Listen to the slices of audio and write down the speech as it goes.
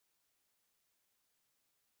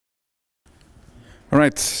All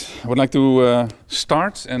right, I would like to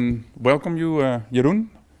start and welcome you, Jeroen.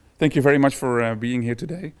 Thank you very much for being here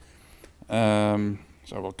today.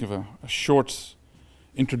 So I will give a short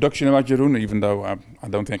introduction about Jeroen, even though I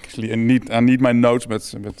don't actually I need my notes,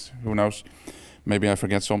 but who knows, maybe I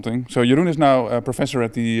forget something. So Jeroen is now a professor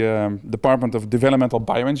at the Department of Developmental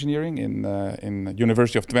Bioengineering in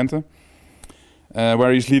University of Twente,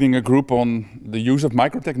 where he's leading a group on the use of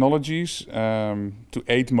microtechnologies to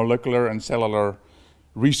aid molecular and cellular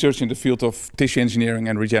research in the field of tissue engineering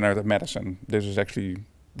and regenerative medicine. This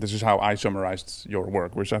is how I summarized your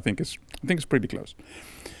work, which I think is pretty close.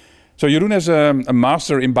 So Jeroen has a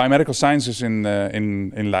master in biomedical sciences in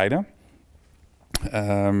Leiden.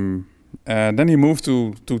 Then he moved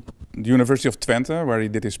to the University of Twente, where he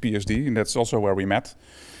did his PhD, and that's also where we met.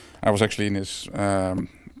 I was actually in his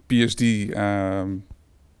PhD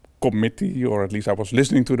committee, or at least I was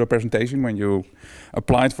listening to the presentation when you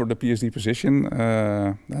applied for the PhD position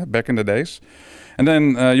back in the days. And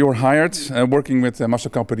then you were hired working with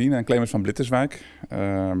Marcel Kamperien and Clemens van Blitterswijk.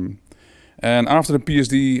 And after the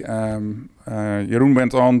PhD, Jeroen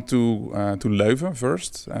went on to Leuven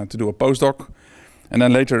first to do a postdoc, and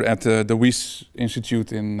then later at the Wyss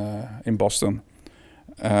Institute in Boston.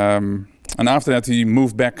 And after that, he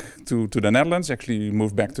moved back to the Netherlands. Actually, he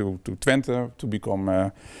moved back to Twente to become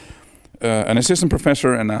an assistant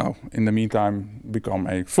professor, and now, in the meantime, become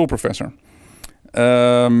a full professor.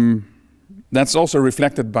 That's also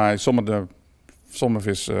reflected by some of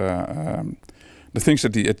his the things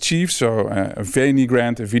that he achieved. So a VENI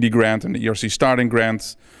grant, a VD grant, and the ERC starting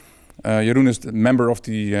grant. Jeroen is the member of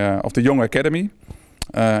the Young Academy.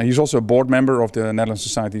 He's also a board member of the Netherlands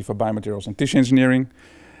Society for Biomaterials and Tissue Engineering.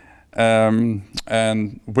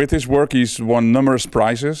 And with his work, he's won numerous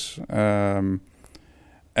prizes. And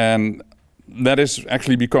that is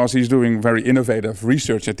actually because he's doing very innovative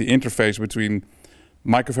research at the interface between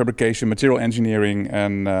microfabrication, material engineering,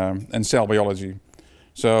 and cell biology.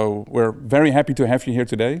 So we're very happy to have you here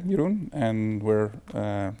today, Jeroen, and we're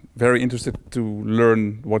very interested to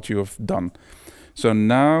learn what you have done. So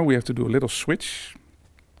now we have to do a little switch.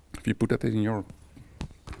 If you put that in your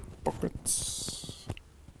pockets.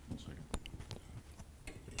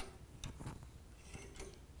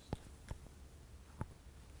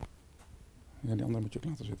 Ja, die andere moet je ook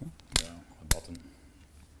laten zitten. Ja, een button.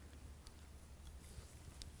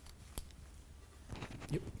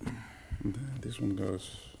 Yep. This one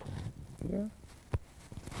goes there.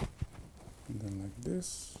 And then like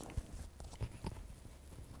this.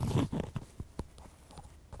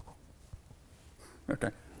 Okay.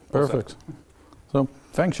 Perfect. So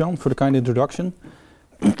thanks, Jan, for the kind introduction.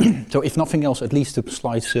 So if nothing else, at least the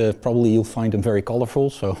slides, probably you'll find them very colorful.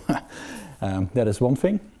 So that is one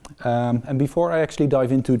thing. And before I actually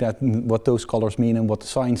dive into that, what those colors mean and what the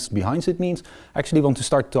science behind it means, I actually want to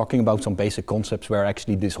start talking about some basic concepts where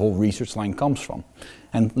actually this whole research line comes from.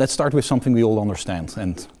 And let's start with something we all understand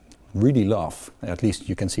and really love. At least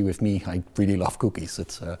you can see with me, I really love cookies.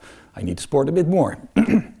 I need to sport a bit more.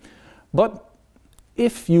 But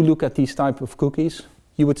if you look at these type of cookies,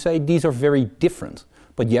 you would say these are very different.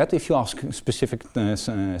 But yet, if you ask a specific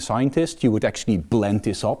scientist, you would actually blend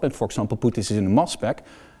this up and, for example, put this in a mass spec.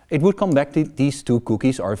 It would come back that these two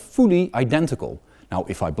cookies are fully identical. Now,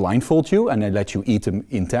 if I blindfold you and I let you eat them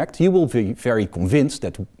intact, you will be very convinced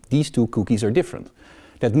that these two cookies are different.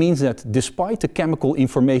 That means that despite the chemical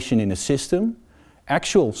information in a system,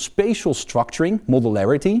 actual spatial structuring,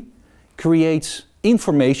 modularity, creates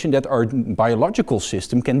information that our biological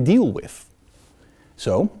system can deal with.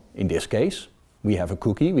 So, in this case, we have a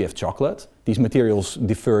cookie, we have chocolate. These materials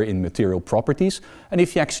differ in material properties. And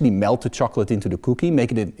if you actually melt the chocolate into the cookie,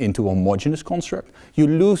 make it into a homogeneous construct, you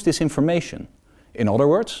lose this information. In other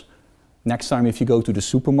words, next time if you go to the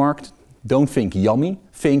supermarket, don't think yummy,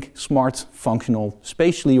 think smart, functional,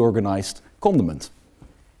 spatially organized condiment.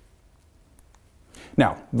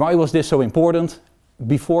 Now, why was this so important?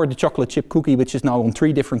 Before the chocolate chip cookie, which is now on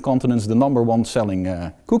 3 different continents the #1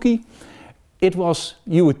 selling cookie, it was,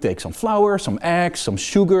 you would take some flour, some eggs, some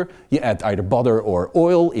sugar, you add either butter or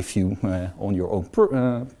oil if you, on your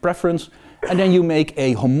own preference, and then you make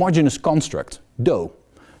a homogeneous construct, dough.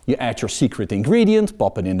 You add your secret ingredient,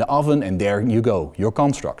 pop it in the oven, and there you go, your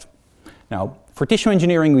construct. Now, for tissue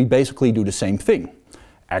engineering, we basically do the same thing.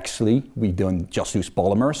 Actually, we don't just use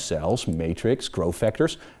polymers, cells, matrix, growth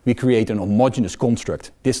factors. We create an homogeneous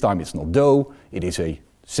construct. This time it's not dough, it is a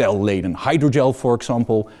cell-laden hydrogel, for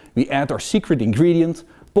example. We add our secret ingredient,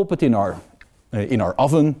 pop it in our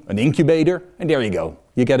oven, an incubator, and there you go.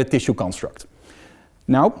 You get a tissue construct.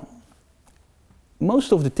 Now,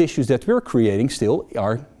 most of the tissues that we're creating still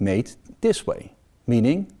are made this way,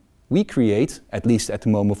 meaning we create, at least at the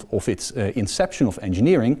moment of its inception of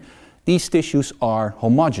engineering, these tissues are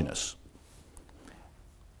homogeneous.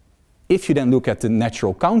 If you then look at the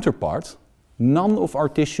natural counterpart, none of our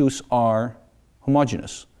tissues are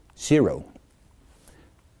homogeneous, 0.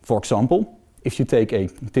 For example, if you take a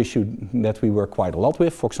tissue that we work quite a lot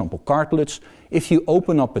with, for example cartilage, if you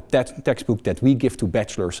open up a textbook that we give to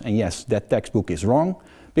bachelors, and yes, that textbook is wrong,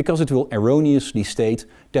 because it will erroneously state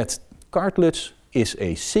that cartilage is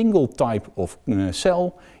a single type of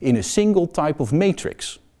cell in a single type of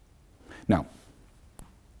matrix. Now,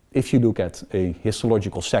 if you look at a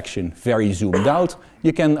histological section very zoomed out,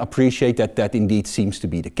 you can appreciate that that indeed seems to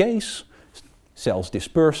be the case. Cells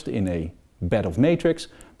dispersed in a bed of matrix,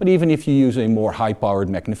 but even if you use a more high-powered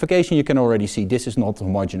magnification, you can already see this is not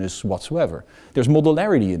homogeneous whatsoever. There's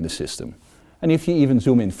modularity in the system. And if you even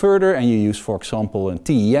zoom in further and you use, for example, a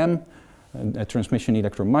TEM, a transmission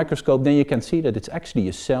electron microscope, then you can see that it's actually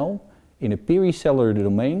a cell in a pericellular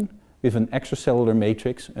domain with an extracellular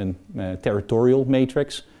matrix and territorial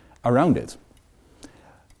matrix around it.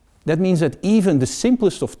 That means that even the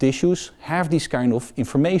simplest of tissues have this kind of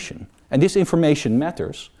information. And this information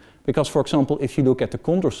matters because, for example, if you look at the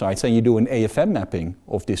chondrocytes and you do an AFM mapping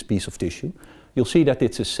of this piece of tissue, you'll see that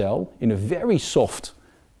it's a cell in a very soft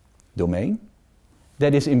domain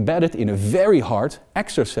that is embedded in a very hard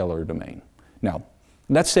extracellular domain. Now,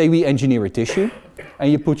 let's say we engineer a tissue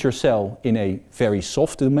and you put your cell in a very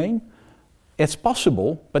soft domain. It's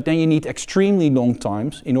possible, but then you need extremely long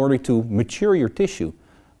times in order to mature your tissue.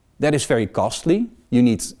 That is very costly. You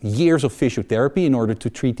need years of physiotherapy in order to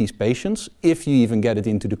treat these patients, if you even get it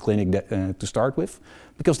into the clinic to start with,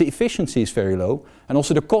 because the efficiency is very low, and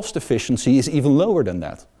also the cost efficiency is even lower than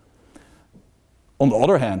that. On the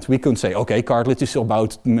other hand, we could say, okay, cartilage is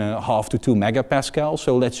about 0.5 to 2 megapascal,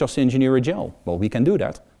 so let's just engineer a gel. Well, we can do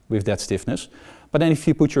that with that stiffness. But then if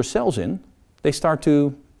you put your cells in, they start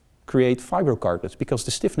to create fibrocartilage because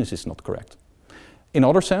the stiffness is not correct. In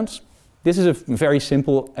other sense, this is a very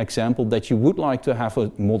simple example that you would like to have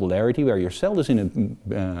a modularity where your cell is in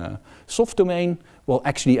a soft domain. Well,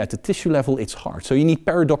 actually at the tissue level it's hard. So you need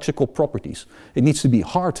paradoxical properties. It needs to be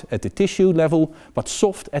hard at the tissue level, but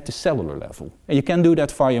soft at the cellular level. And you can do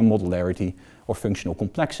that via modularity or functional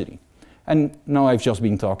complexity. And now I've just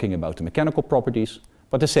been talking about the mechanical properties,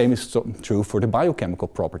 but the same is true for the biochemical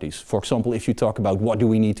properties. For example, if you talk about what do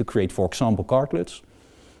we need to create, for example, cartilage,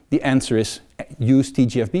 the answer is use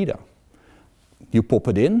TGF-beta. You pop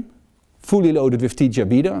it in, fully loaded with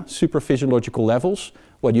TGF-beta, super physiological levels.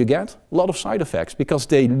 What do you get? A lot of side effects because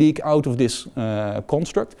they leak out of this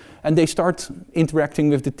construct and they start interacting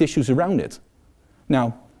with the tissues around it.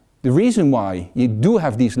 Now, the reason why you do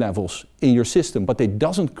have these levels in your system but it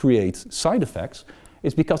doesn't create side effects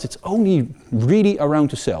is because it's only really around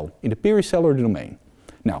the cell, in the pericellular domain.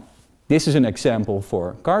 Now, this is an example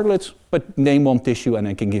for cartilage, but name one tissue and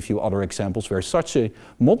I can give you other examples where such a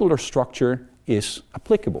modular structure is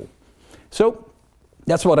applicable. So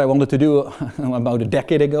that's what I wanted to do about a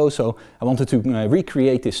decade ago. So I wanted to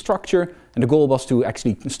recreate this structure, and the goal was to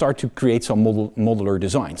actually start to create some modular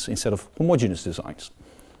designs instead of homogeneous designs.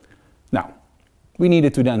 Now, we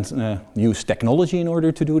needed to then use technology in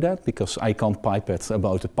order to do that, because I can't pipette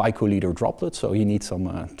about a picoliter droplet, so you need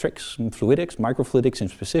some tricks, fluidics, microfluidics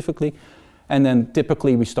specifically. And then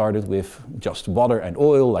typically we started with just water and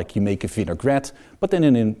oil, like you make a vinaigrette, but then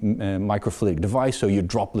in a microfluidic device, so your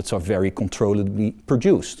droplets are very controllably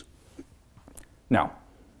produced. Now,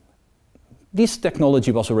 this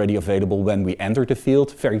technology was already available when we entered the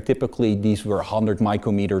field. Very typically, these were 100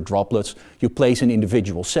 micrometer droplets. You place an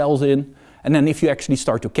individual cells in, and then if you actually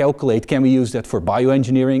start to calculate, can we use that for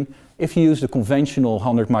bioengineering? If you use the conventional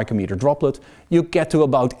 100 micrometer droplet, you get to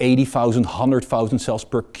about 80,000, 100,000 cells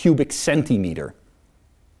per cubic centimeter.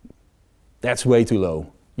 That's way too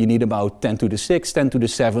low. You need about 10 to the 6th, 10 to the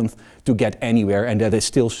 7th to get anywhere, and that is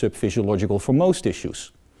still subphysiological for most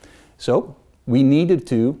tissues. So we needed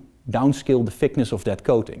to downscale the thickness of that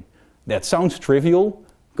coating. That sounds trivial,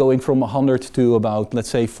 going from 100 to about, let's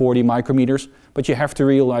say, 40 micrometers, but you have to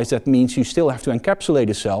realize that means you still have to encapsulate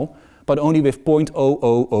a cell, but only with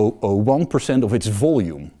 0.00001% of its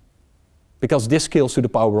volume, because this scales to the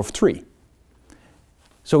power of 3.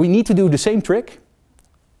 So we need to do the same trick,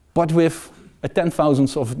 but with a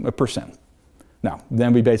 10,000th of a percent. Now,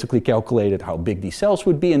 then we basically calculated how big these cells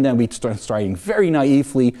would be, and then we started trying very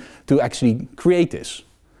naively to actually create this.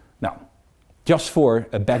 Now, just for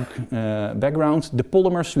a background, the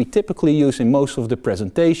polymers we typically use in most of the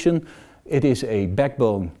presentation It is a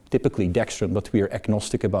backbone, typically dextran, but we are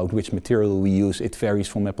agnostic about which material we use. It varies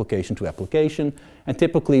from application to application. And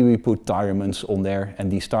typically we put thiaminds on there, and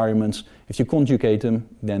these thiaminds, if you conjugate them,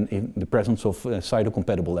 then in the presence of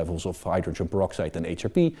cytocompatible levels of hydrogen peroxide and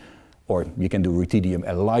HRP, or you can do ruthenium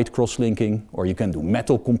allyl cross-linking, or you can do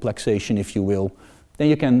metal complexation if you will, then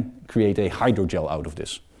you can create a hydrogel out of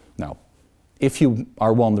this. Now, if you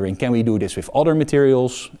are wondering, can we do this with other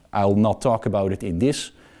materials? I'll not talk about it in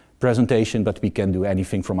this presentation, but we can do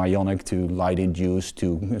anything from ionic to light-induced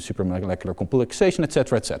to supramolecular complexation,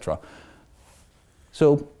 etc., etc.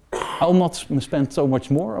 So I'll not spend so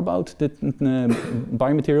much more about the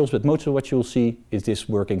biomaterials, but most of what you'll see is this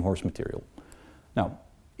working horse material. Now,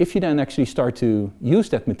 if you then actually start to use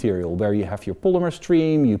that material where you have your polymer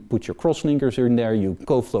stream, you put your cross-linkers in there, you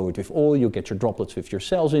co-flow it with oil, you get your droplets with your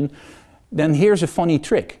cells in, then here's a funny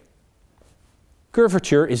trick.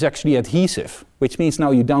 Curvature is actually adhesive, which means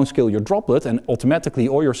now you downscale your droplet and automatically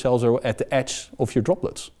all your cells are at the edge of your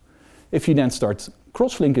droplets. If you then start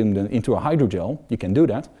cross-linking them into a hydrogel, you can do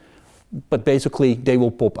that, but basically they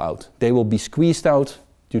will pop out. They will be squeezed out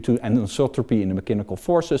due to anisotropy in the mechanical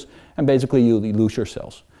forces, and basically you lose your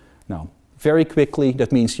cells. Now, very quickly,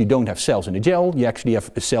 that means you don't have cells in a gel, you actually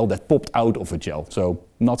have a cell that popped out of a gel, so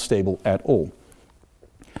not stable at all.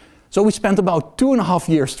 So we spent about 2.5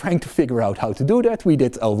 years trying to figure out how to do that. We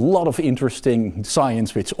did a lot of interesting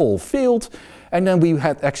science which all failed. And then we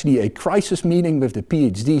had actually a crisis meeting with the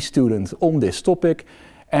PhD student on this topic.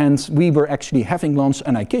 And we were actually having lunch,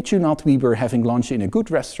 and I kid you not, we were having lunch in a good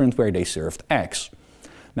restaurant where they served eggs.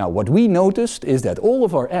 Now what we noticed is that all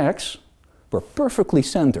of our eggs were perfectly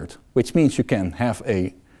centered, which means you can have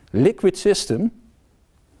a liquid system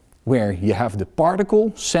where you have the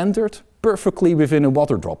particle centered perfectly within a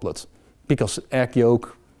water droplet, because egg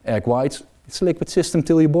yolk, egg whites, it's a liquid system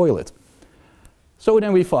till you boil it. So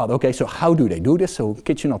then we thought, okay, so how do they do this? So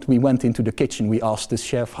kid you not, we went into the kitchen, we asked the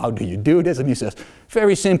chef, how do you do this? And he says,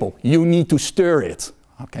 very simple, you need to stir it.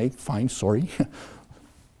 Okay, fine, sorry.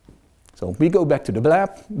 So we go back to the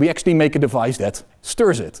lab, we actually make a device that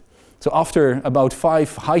stirs it. So after about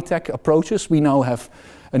 5 high-tech approaches, we now have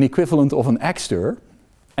an equivalent of an egg stirrer,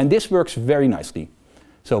 and this works very nicely.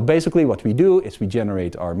 So basically what we do is we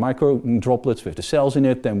generate our micro droplets with the cells in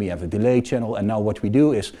it, then we have a delay channel, and now what we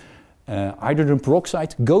do is hydrogen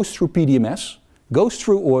peroxide goes through PDMS, goes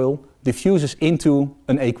through oil, diffuses into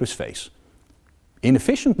an aqueous phase.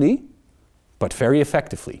 Inefficiently, but very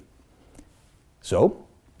effectively. So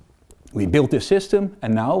we built this system,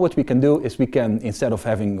 and now what we can do is we can, instead of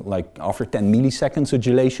having like after 10 milliseconds a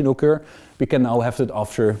gelation occur, we can now have it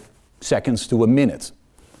after seconds to a minute.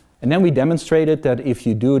 And then we demonstrated that if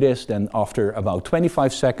you do this, then after about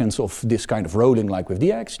 25 seconds of this kind of rolling like with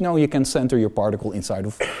the eggs, now you can center your particle inside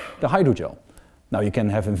of the hydrogel. Now you can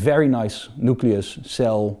have a very nice nucleus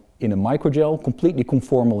cell in a microgel, completely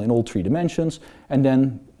conformal in all 3 dimensions, and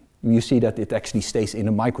then you see that it actually stays in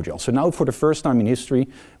a microgel. So now for the first time in history,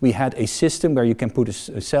 we had a system where you can put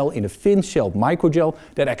a cell in a thin-shelled microgel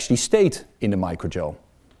that actually stayed in the microgel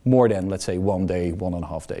more than, let's say, 1 day,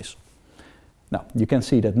 1.5 days. Now, you can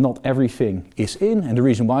see that not everything is in, and the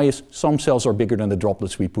reason why is some cells are bigger than the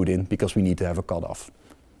droplets we put in because we need to have a cutoff.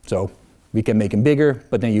 So we can make them bigger,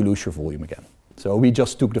 but then you lose your volume again. So we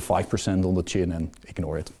just took the 5% on the chin and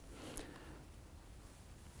ignore it.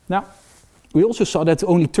 Now, we also saw that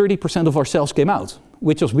only 30% of our cells came out,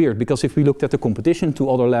 which was weird because if we looked at the competition, 2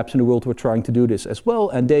 other labs in the world were trying to do this as well,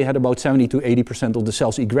 and they had about 70 to 80% of the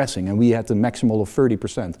cells egressing, and we had a maximal of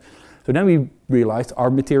 30%. So then we realized our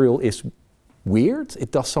material is weird.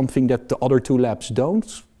 It does something that the other 2 labs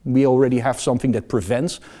don't. We already have something that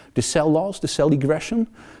prevents the cell loss, the cell egression.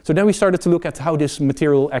 So then we started to look at how this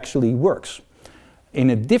material actually works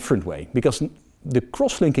in a different way, because the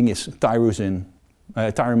cross-linking is tyrosine,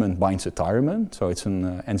 tyramine binds a tyramine, so it's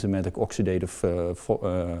an enzymatic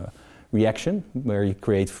oxidative reaction where you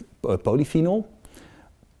create polyphenol.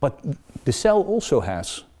 But the cell also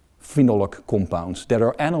has phenolic compounds that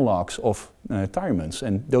are analogs of tyramines,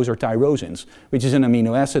 and those are tyrosines, which is an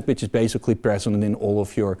amino acid which is basically present in all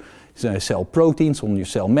of your cell proteins, on your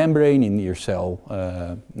cell membrane, in your cell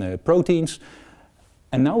proteins.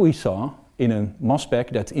 And now we saw in a mass spec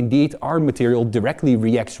that indeed our material directly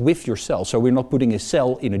reacts with your cell. So we're not putting a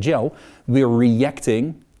cell in a gel, we're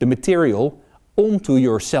reacting the material onto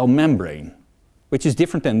your cell membrane, which is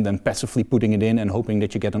different than passively putting it in and hoping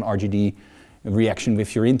that you get an RGD reaction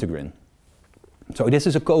with your integrin. So this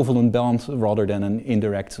is a covalent bond rather than an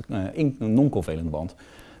indirect non-covalent bond.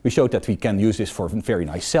 We showed that we can use this for very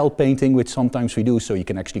nice cell painting, which sometimes we do, so you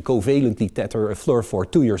can actually covalently tether a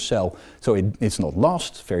fluorophore to your cell so it's not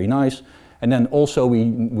lost, very nice. And then also we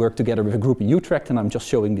work together with a group in Utrecht, and I'm just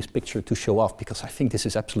showing this picture to show off because I think this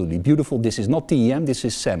is absolutely beautiful. This is not TEM, this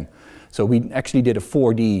is SEM. So we actually did a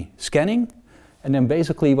 4D scanning, and then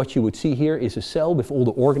basically what you would see here is a cell with all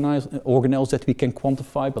the organelles that we can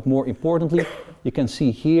quantify, but more importantly, you can see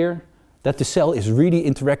here that the cell is really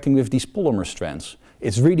interacting with these polymer strands.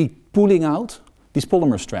 It's really pulling out these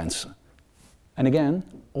polymer strands. And again,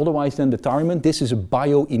 otherwise than the thymine, this is a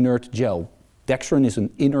bio-inert gel. Dextran is an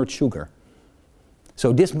inert sugar.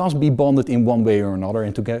 So this must be bonded in one way or another,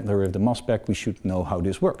 and together with the mass spec we should know how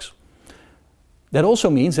this works. That also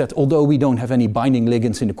means that although we don't have any binding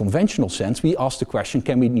ligands in the conventional sense, we ask the question,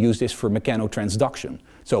 can we use this for mechanotransduction?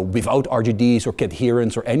 So without RGDs or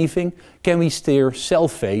cadherents or anything, can we steer cell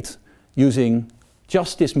fate using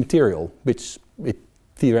just this material, which it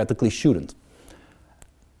theoretically shouldn't?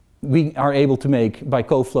 We are able to make, by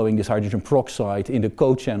co-flowing this hydrogen peroxide in the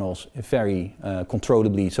co-channels very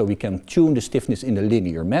controllably, so we can tune the stiffness in a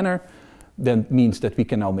linear manner. That means that we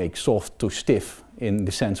can now make soft to stiff in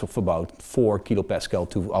the sense of about 4 kilopascal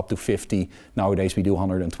to up to 50. Nowadays we do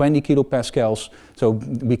 120 kilopascals. So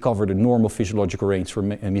we cover the normal physiological range for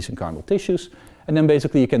mesenchymal tissues. And then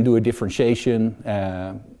basically you can do a differentiation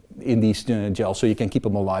in these gels, so you can keep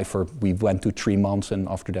them alive for, we went to 3 months, and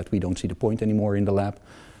after that we don't see the point anymore in the lab.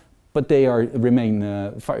 But they remain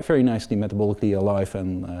very nicely metabolically alive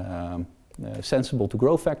and sensible to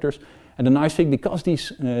growth factors. And the nice thing, because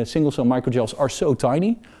these single-cell microgels are so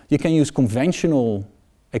tiny, you can use conventional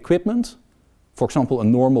equipment, for example a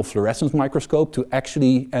normal fluorescence microscope, to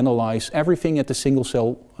actually analyze everything at the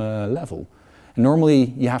single-cell level. And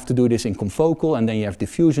normally you have to do this in confocal, and then you have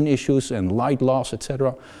diffusion issues and light loss,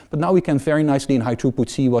 etc. But now we can very nicely in high throughput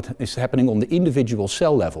see what is happening on the individual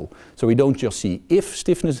cell level. So we don't just see if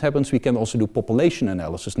stiffness happens, we can also do population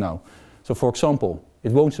analysis now. So for example,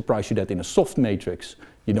 it won't surprise you that in a soft matrix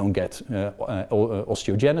you don't get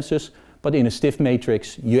osteogenesis, but in a stiff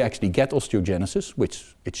matrix you actually get osteogenesis,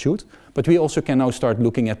 which it should. But we also can now start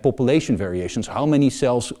looking at population variations. How many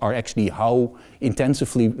cells are actually how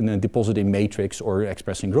intensively depositing matrix or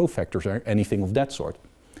expressing growth factors or anything of that sort.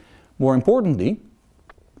 More importantly,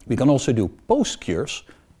 we can also do post-cures,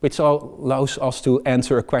 which allows us to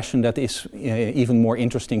answer a question that is even more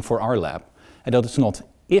interesting for our lab. And that is not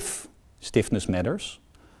if stiffness matters,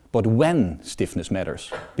 but when stiffness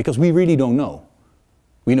matters. Because we really don't know.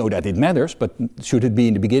 We know that it matters, but should it be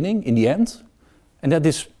in the beginning, in the end? And that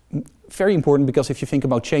is very important, because if you think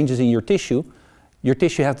about changes in your tissue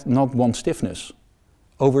has not one stiffness.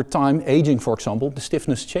 Over time, aging for example, the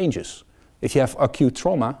stiffness changes. If you have acute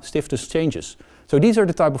trauma, stiffness changes. So these are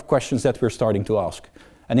the type of questions that we're starting to ask.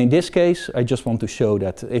 And in this case, I just want to show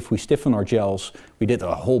that if we stiffen our gels, we did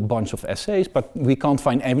a whole bunch of assays, but we can't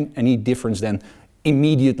find any difference than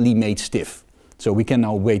immediately made stiff. So we can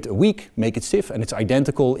now wait a week, make it stiff, and it's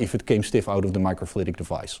identical if it came stiff out of the microfluidic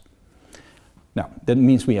device. Now, that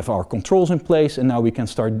means we have our controls in place, and now we can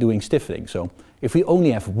start doing stiffening. So if we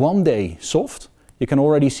only have 1 day soft, you can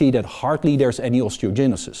already see that hardly there's any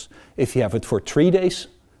osteogenesis. If you have it for 3 days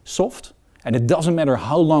soft, and it doesn't matter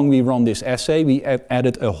how long we run this assay, we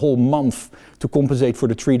added a whole month to compensate for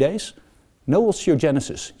the 3 days, no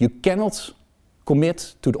osteogenesis. You cannot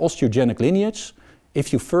commit to the osteogenic lineage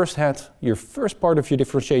if you first had your first part of your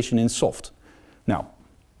differentiation in soft. Now,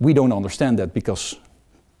 we don't understand that because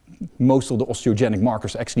most of the osteogenic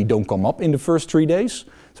markers actually don't come up in the first 3 days.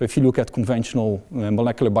 So if you look at conventional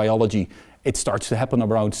molecular biology, it starts to happen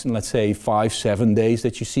around, let's say, 5-7 days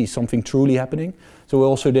that you see something truly happening. So we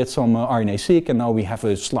also did some RNA-seq, and now we have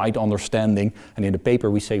a slight understanding. And in the paper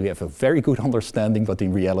we say we have a very good understanding, but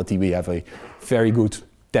in reality we have a very good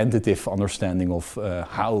tentative understanding of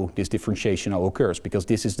how this differentiation now occurs, because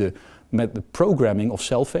this is the programming of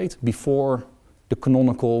cell fate before the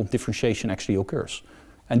canonical differentiation actually occurs.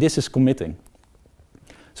 And this is committing.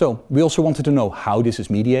 So we also wanted to know how this is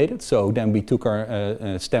mediated. So then we took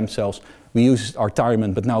our stem cells, we used our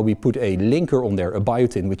thymine, but now we put a linker on there, a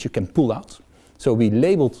biotin, which you can pull out. So we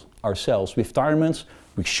labeled our cells with thymines,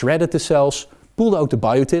 we shredded the cells, pulled out the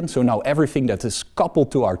biotin. So now everything that is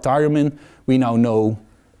coupled to our thymine, we now know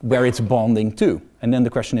where it's bonding to. And then the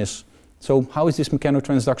question is, so how is this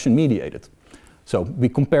mechanotransduction mediated? So we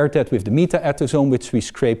compared that with the meta-attosome, which we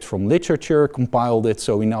scraped from literature, compiled it,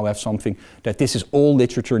 so we now have something that this is all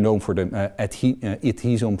literature known for the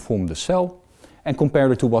adhesome from the cell, and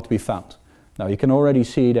compared it to what we found. Now you can already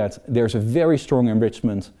see that there's a very strong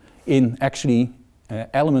enrichment in actually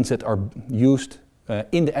elements that are used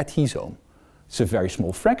in the adhesome. It's a very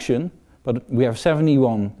small fraction, but we have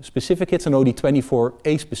 71 specific hits and only 24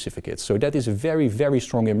 aspecific hits. So that is a very, very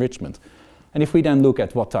strong enrichment. And if we then look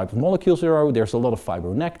at what type of molecules there are, there's a lot of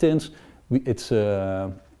fibronectins. it's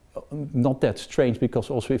not that strange, because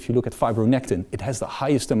also if you look at fibronectin, it has the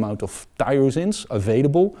highest amount of tyrosines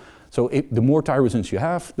available. So the more tyrosines you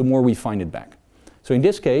have, the more we find it back. So in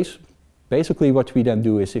this case, basically what we then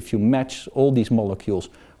do is, if you match all these molecules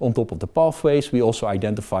on top of the pathways, we also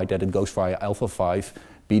identify that it goes via alpha 5,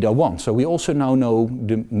 beta 1. So we also now know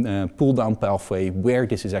the pull down pathway where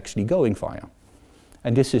this is actually going via.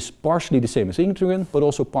 And this is partially the same as integrin, but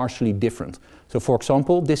also partially different. So for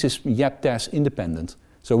example, this is YAP-TAZ independent.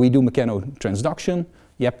 So we do mechanotransduction,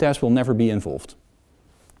 YAP-TAZ will never be involved.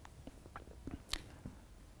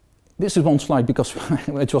 This is one slide because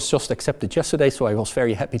it was just accepted yesterday, so I was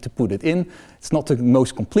very happy to put it in. It's not the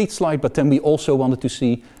most complete slide, but then we also wanted to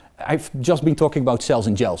see, I've just been talking about cells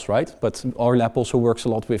and gels, right? But our lab also works a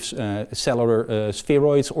lot with cellular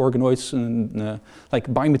spheroids, organoids, and like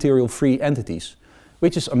biomaterial-free entities,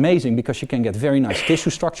 which is amazing because you can get very nice tissue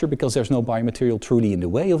structure because there's no biomaterial truly in the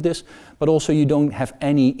way of this, but also you don't have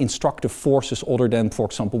any instructive forces other than, for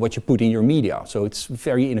example, what you put in your media. So it's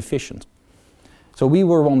very inefficient. So we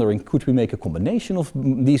were wondering, could we make a combination of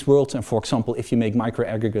these worlds? And for example, if you make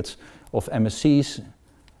microaggregates of MSCs,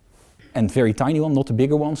 and very tiny ones, not the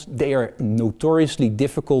bigger ones, they are notoriously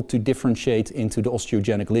difficult to differentiate into the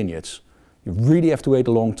osteogenic lineage. You really have to wait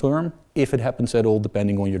a long term, if it happens at all,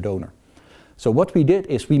 depending on your donor. So what we did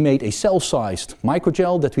is we made a cell-sized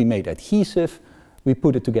microgel that we made adhesive. We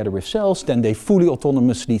put it together with cells, then they fully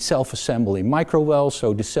autonomously self-assemble in microgels,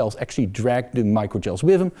 so the cells actually drag the microgels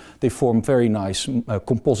with them. They form very nice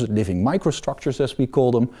composite living microstructures, as we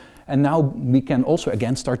call them. And now we can also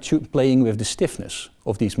again start playing with the stiffness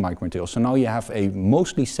of these micromaterials. So now you have a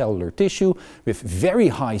mostly cellular tissue with very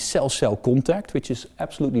high cell-cell contact, which is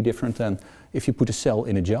absolutely different than if you put a cell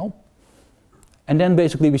in a gel. And then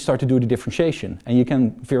basically we start to do the differentiation. And you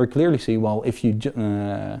can very clearly see, well, if you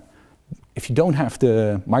don't have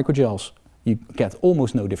the microgels, you get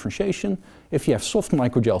almost no differentiation. If you have soft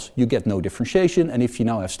microgels, you get no differentiation. And if you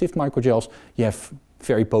now have stiff microgels, you have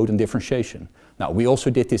very potent differentiation. Now, we also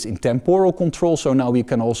did this in temporal control. So now we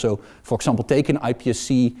can also, for example, take an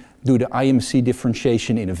iPSC, do the IMC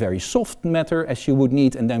differentiation in a very soft matter as you would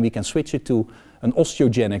need, and then we can switch it to an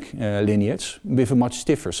osteogenic lineage with a much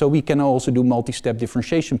stiffer. So we can also do multi-step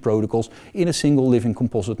differentiation protocols in a single living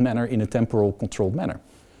composite manner in a temporal controlled manner.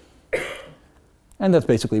 And that's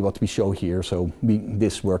basically what we show here, so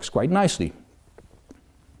this works quite nicely.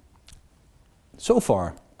 So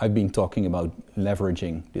far, I've been talking about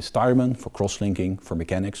leveraging this thiamine for cross-linking, for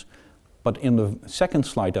mechanics, but in the second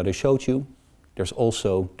slide that I showed you, there's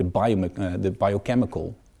also the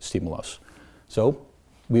biochemical stimulus. So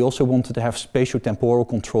we also wanted to have spatiotemporal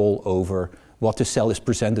control over what the cell is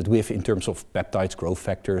presented with in terms of peptides, growth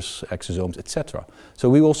factors, exosomes, etc. So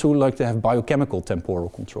we also like to have biochemical temporal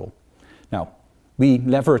control. Now, we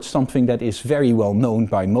leverage something that is very well known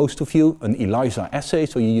by most of you, an ELISA assay.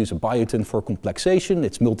 So you use a biotin for complexation.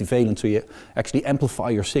 It's multivalent, so you actually amplify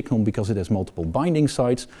your signal because it has multiple binding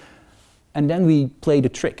sites. And then we play the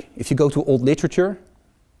trick. If you go to old literature,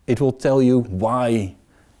 it will tell you why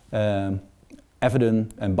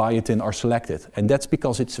evidin and biotin are selected. And that's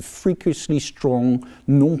because it's a freakishly strong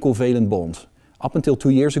non-covalent bond. Up until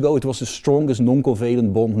 2 years ago, it was the strongest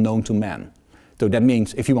non-covalent bond known to man. So that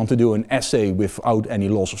means if you want to do an assay without any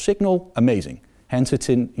loss of signal, amazing. Hence it's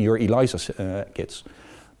in your ELISA kits.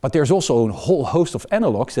 But there's also a whole host of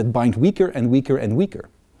analogs that bind weaker and weaker and weaker.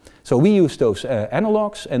 So we use those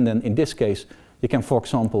analogs, and then in this case, you can, for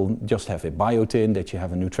example, just have a biotin that you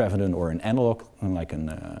have a neutravidin or an analog, like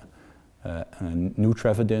a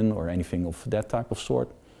neutravidin or anything of that type of sort.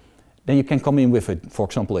 Then you can come in with, for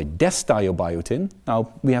example, a desthiobiotin.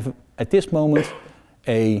 Now, we have, at this moment,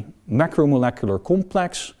 a macromolecular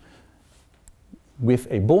complex with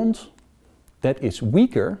a bond that is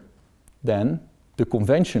weaker than the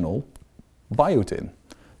conventional biotin.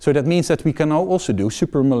 So that means that we can now also do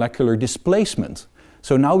supramolecular displacement.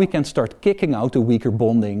 So now we can start kicking out the weaker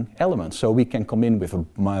bonding elements. So we can come in with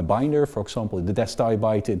a binder, for example, the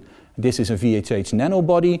desthiobiotin. This is a VHH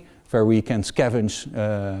nanobody where we can scavenge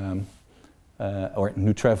or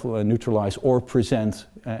neutralize or present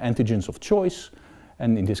antigens of choice.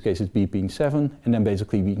 And in this case it's BP7, and then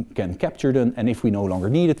basically we can capture them, and if we no longer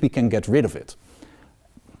need it, we can get rid of it.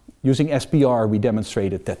 Using SPR, we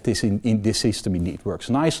demonstrated that this in this system indeed works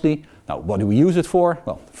nicely. Now, what do we use it for?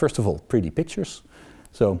 Well, first of all, pretty pictures.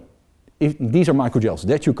 So if these are microgels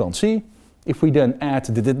that you can't see. If we then add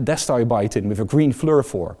the desthiobiotin with a green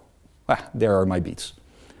fluorophore, there are my beads.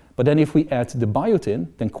 But then if we add the biotin,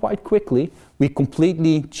 then quite quickly we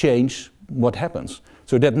completely change what happens.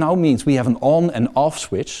 So that now means we have an on and off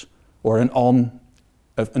switch, or an on,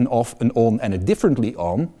 an off, an on, and a differently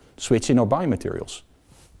on switch in our biomaterials.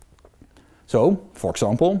 So, for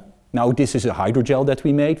example, now this is a hydrogel that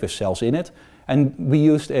we made with cells in it, and we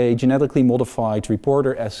used a genetically modified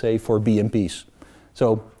reporter assay for BMPs.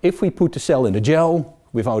 So if we put the cell in the gel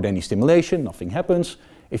without any stimulation, nothing happens.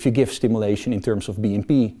 If you give stimulation in terms of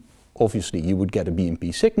BMP, obviously you would get a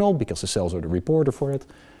BMP signal because the cells are the reporter for it.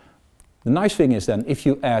 The nice thing is then if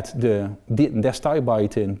you add the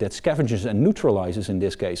destibiotin that scavenges and neutralizes, in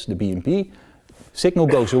this case, the BMP, signal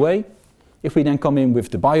goes away. If we then come in with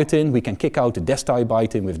the biotin, we can kick out the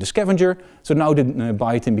destibiotin with the scavenger. So now the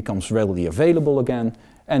biotin becomes readily available again,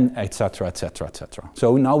 and etc., etc., etc.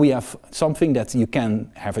 So now we have something that you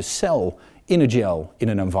can have a cell in a gel in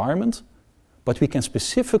an environment, but we can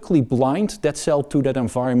specifically blind that cell to that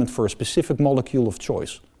environment for a specific molecule of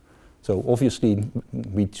choice. So obviously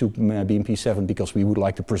we took BMP7 because we would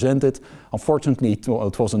like to present it. Unfortunately it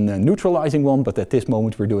was a neutralizing one, but at this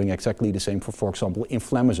moment we're doing exactly the same for example,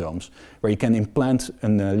 inflammasomes, where you can implant a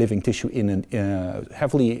living tissue in a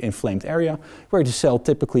heavily inflamed area, where the cell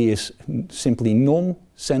typically is simply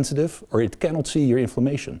non-sensitive, or it cannot see your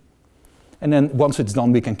inflammation. And then once it's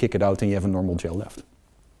done, we can kick it out and you have a normal gel left.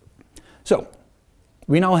 So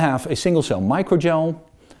we now have a single cell microgel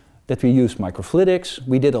that we use microfluidics.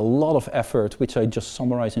 We did a lot of effort, which I just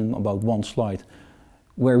summarized in about one slide,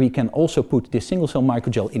 where we can also put this single cell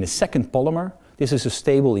microgel in a second polymer. This is a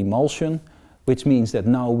stable emulsion, which means that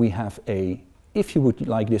now we have a, if you would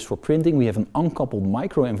like this for printing, we have an uncoupled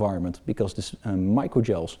microenvironment because this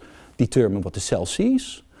microgels determine what the cell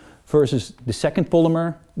sees, versus the second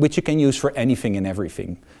polymer, which you can use for anything and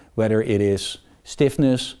everything, whether it is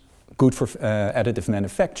stiffness, good for additive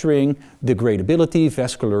manufacturing, degradability,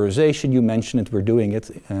 vascularization, you mentioned it, we're doing it.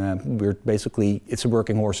 We're basically, it's a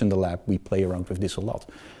working horse in the lab, we play around with this a lot.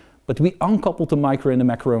 But we uncoupled the micro and the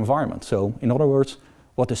macro environment. So in other words,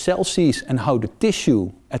 what the cell sees and how the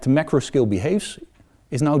tissue at the macro scale behaves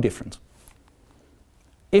is now different.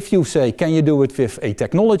 If you say, can you do it with a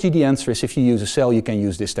technology? The answer is, if you use a cell, you can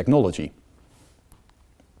use this technology.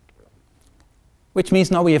 Which means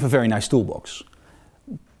now we have a very nice toolbox.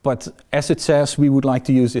 But as it says, we would like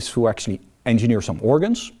to use this to actually engineer some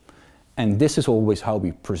organs. And this is always how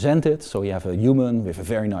we present it. So you have a human with a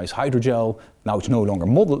very nice hydrogel. Now it's no longer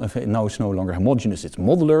homogeneous, it's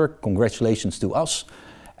modular. Congratulations to us.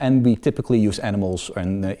 And we typically use animals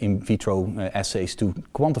and in vitro assays to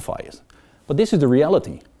quantify it. But this is the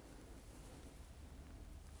reality.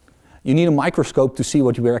 You need a microscope to see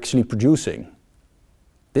what you are actually producing.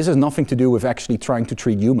 This has nothing to do with actually trying to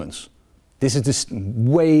treat humans. This is just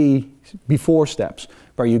way before steps,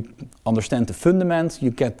 where you understand the fundamentals, you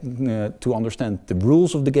get to understand the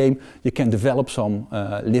rules of the game, you can develop some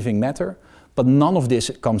living matter, but none of this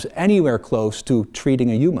comes anywhere close to treating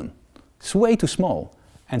a human. It's way too small,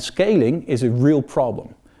 and scaling is a real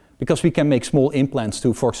problem, because we can make small implants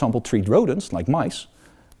to, for example, treat rodents, like mice,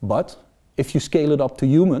 but if you scale it up to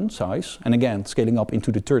human size, and again, scaling up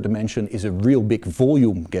into the third dimension is a real big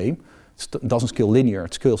volume game, it doesn't scale linear,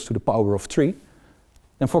 it scales to the power of 3,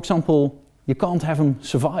 then for example, you can't have them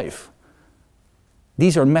survive.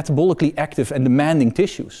 These are metabolically active and demanding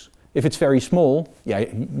tissues. If it's very small, yeah,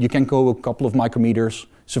 you can go a couple of micrometers,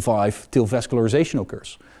 survive till vascularization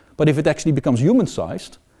occurs. But if it actually becomes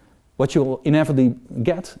human-sized, what you'll inevitably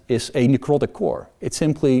get is a necrotic core. It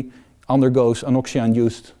simply undergoes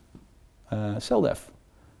anoxia-induced cell death.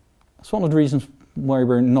 That's one of the reasons why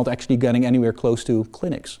we're not actually getting anywhere close to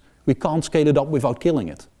clinics. We can't scale it up without killing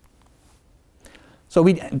it. So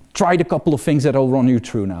we tried a couple of things that I'll run you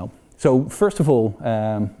through now. So first of all,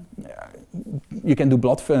 you can do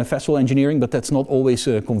blood vessel engineering, but that's not always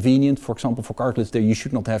convenient. For example, for cartilage, you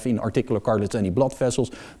should not have in articular cartilage any blood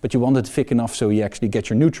vessels, but you want it thick enough so you actually get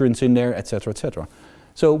your nutrients in there, etc., etc.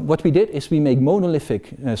 So what we did is we make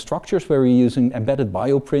monolithic structures where we're using embedded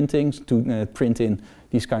bioprinting to print in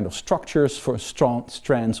these kind of structures for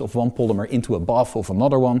strands of one polymer into a buff of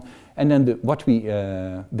another one. And then what we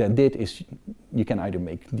then did is you can either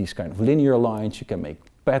make these kind of linear lines, you can make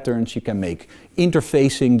patterns, you can make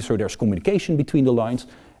interfacing, so there's communication between the lines.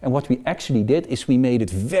 And what we actually did is we made it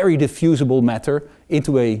very diffusible matter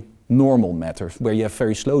into a normal matter where you have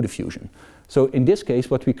very slow diffusion. So in this case,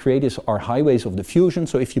 what we create is our highways of diffusion.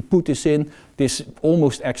 So if you put this in, this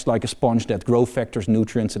almost acts like a sponge that growth factors,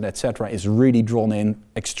 nutrients, and etc. is really drawn in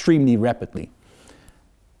extremely rapidly.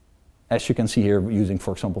 As you can see here using,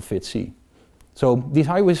 for example, FIT-C. So these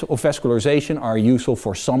highways of vascularization are useful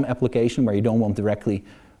for some application where you don't want directly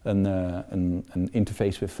an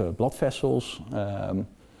interface with blood vessels.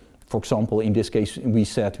 For example, in this case, we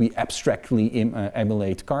said we abstractly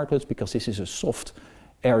emulate cartilage because this is a soft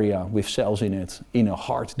area with cells in it in a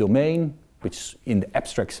hard domain. which in the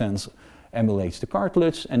abstract sense emulates the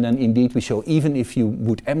cartilage. And then indeed we show even if you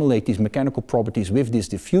would emulate these mechanical properties with these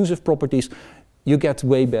diffusive properties, you get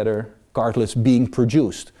way better cartilage being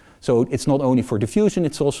produced. So it's not only for diffusion,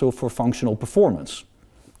 it's also for functional performance.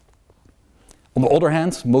 On the other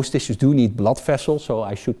hand, most tissues do need blood vessels, so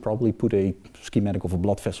I should probably put a schematic of a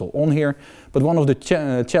blood vessel on here. But one of the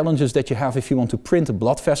challenges that you have if you want to print a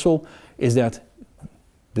blood vessel is that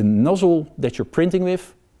the nozzle that you're printing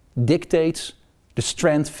with dictates the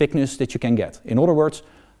strand thickness that you can get. In other words,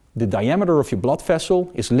 the diameter of your blood vessel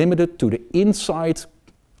is limited to the inside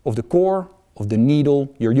of the core of the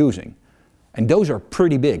needle you're using. And those are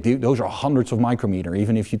pretty big. Those are hundreds of micrometer,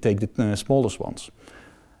 even if you take the smallest ones.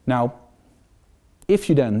 Now, if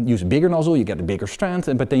you then use a bigger nozzle, you get a bigger strand,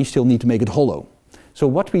 but then you still need to make it hollow. So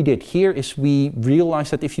what we did here is we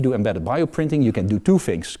realized that if you do embedded bioprinting, you can do two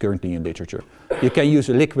things currently in literature. You can use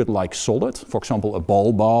a liquid like solid, for example, a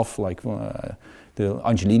ball bath, like the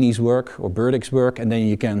Angelini's work or Burdick's work, and then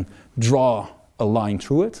you can draw a line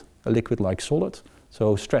through it, a liquid like solid,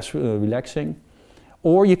 so stress relaxing.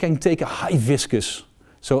 Or you can take a high viscous,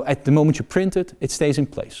 so at the moment you print it, it stays in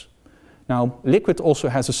place. Now, liquid also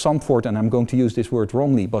has a somewhat, and I'm going to use this word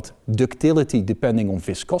wrongly, but ductility depending on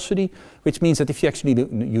viscosity, which means that if you actually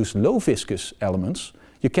use low viscous elements,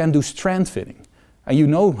 you can do strand thinning. And you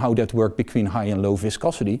know how that works between high and low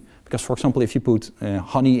viscosity, because for example, if you put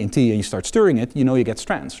honey in tea and you start stirring it, you know you get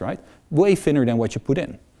strands, right? Way thinner than what you put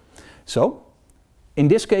in. So, in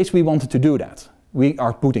this case, we wanted to do that. We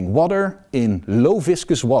are putting water in low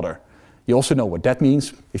viscous water. You also know what that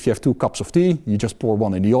means. If you have 2 cups of tea, you just pour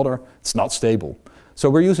one in the other, it's not stable. So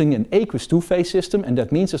we're using an aqueous two-phase system, and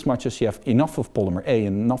that means as much as you have enough of polymer A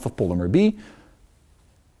and enough of polymer B,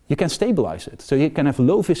 you can stabilize it. So you can have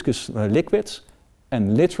low viscous liquids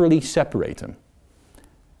and literally separate them.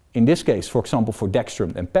 In this case, for example, for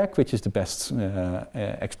dextran and PEG, which is the best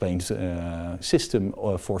explained system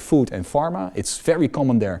for food and pharma, it's very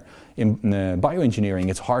common there. In bioengineering,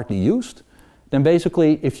 it's hardly used. Then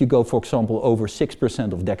basically, if you go, for example, over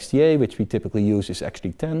 6% of DexTA, which we typically use is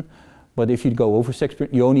actually 10, but if you go over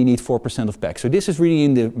 6%, you only need 4% of PEG. So this is really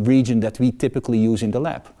in the region that we typically use in the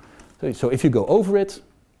lab. So if you go over it,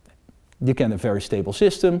 you get a very stable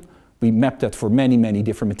system. We mapped that for many, many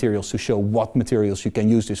different materials to show what materials you can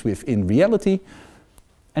use this with in reality.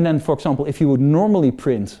 And then, for example, if you would normally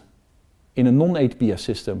print in a non-ATPS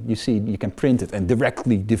system, you see you can print it and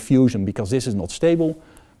directly diffusion because this is not stable.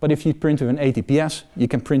 But if you print with an ATPS, you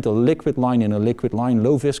can print a liquid line in a liquid line,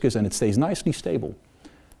 low viscous, and it stays nicely stable.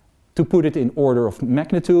 To put it in order of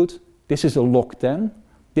magnitude, this is a log 10.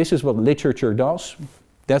 This is what literature does.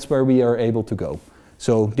 That's where we are able to go.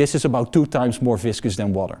 So this is about 2 times more viscous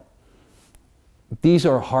than water. These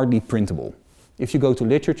are hardly printable. If you go to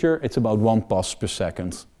literature, it's about 1 pas per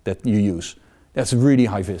second that you use. That's really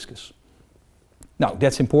high viscous. Now,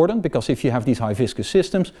 that's important because if you have these high viscous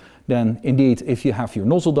systems, then indeed, if you have your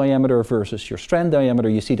nozzle diameter versus your strand diameter,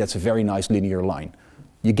 you see that's a very nice linear line.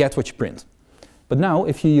 You get what you print. But now,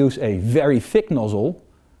 if you use a very thick nozzle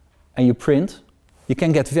and you print, you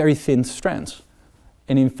can get very thin strands.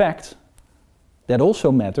 And in fact, that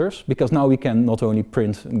also matters because now we can not only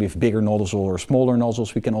print with bigger nozzles or smaller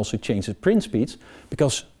nozzles, we can also change the print speeds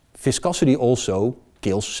because viscosity also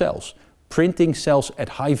kills cells. Printing cells at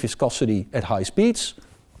high viscosity at high speeds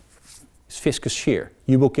is viscous shear.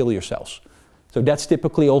 You will kill your cells. So that's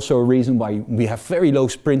typically also a reason why we have very low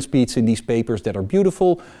print speeds in these papers that are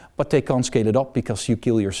beautiful, but they can't scale it up because you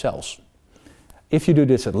kill your cells. If you do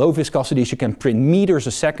this at low viscosities, you can print meters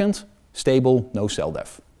a second, stable, no cell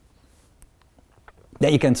death.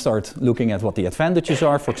 Then you can start looking at what the advantages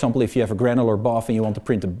are. For example, if you have a granular bath and you want to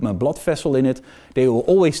print a blood vessel in it, they will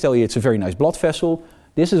always tell you it's a very nice blood vessel.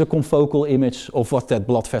 This is a confocal image of what that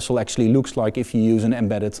blood vessel actually looks like if you use an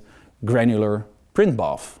embedded granular print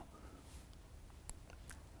bath.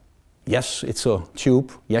 Yes, it's a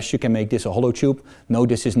tube. Yes, you can make this a hollow tube. No,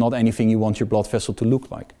 this is not anything you want your blood vessel to look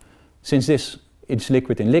like. Since this is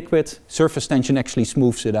liquid in liquid, surface tension actually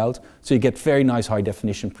smooths it out, so you get very nice high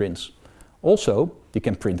definition prints. Also, you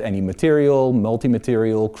can print any material,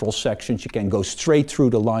 multi-material, cross sections. You can go straight through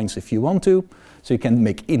the lines if you want to. So you can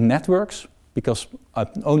make in networks, because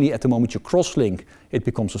only at the moment you cross-link, it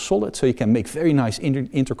becomes a solid. So you can make very nice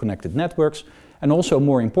interconnected networks. And also,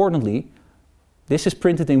 more importantly, this is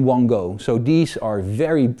printed in one go. So these are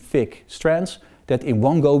very thick strands that in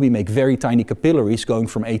one go we make very tiny capillaries going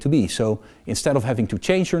from A to B. So instead of having to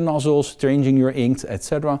change your nozzles, changing your ink,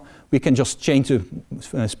 etc., we can just change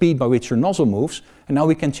the speed by which your nozzle moves. And now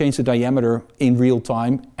we can change the diameter in real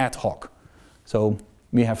time ad hoc. So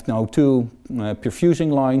We have now two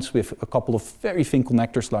perfusing lines with a couple of very thin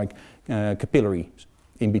connectors like capillaries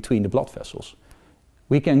in between the blood vessels.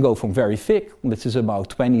 We can go from very thick, this is about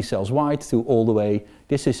 20 cells wide, to all the way,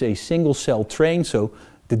 this is a single cell train, so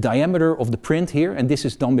the diameter of the print here, and this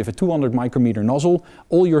is done with a 200 micrometer nozzle,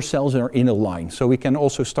 all your cells are in a line. So we can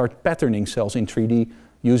also start patterning cells in 3D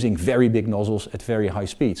using very big nozzles at very high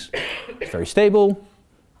speeds. It's very stable,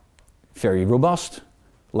 very robust.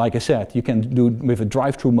 Like I said, you can do with a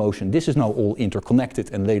drive-through motion. This is now all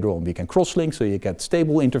interconnected, and later on we can cross-link, so you get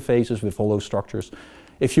stable interfaces with hollow structures.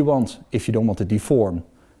 If you don't want to deform,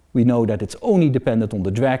 we know that it's only dependent on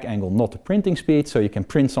the drag angle, not the printing speed, so you can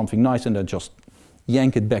print something nice and then just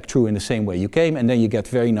yank it back through in the same way you came, and then you get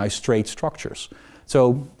very nice straight structures.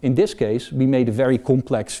 So in this case, we made a very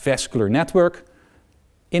complex vascular network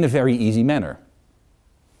in a very easy manner.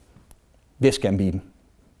 This can be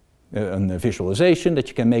a visualization that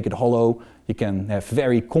you can make it hollow. You can have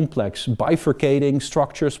very complex bifurcating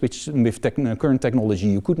structures, which with current technology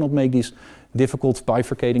you could not make these difficult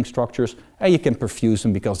bifurcating structures, and you can perfuse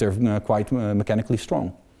them because they're quite mechanically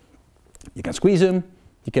strong. You can squeeze them.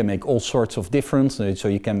 You can make all sorts of different, so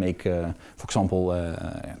you can make, for example,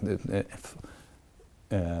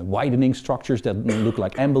 widening structures that look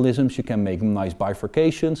like embolisms. You can make nice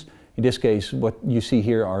bifurcations. In this case, what you see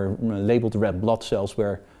here are labeled red blood cells,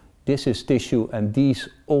 where this is tissue, and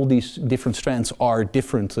all these different strands are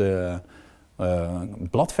different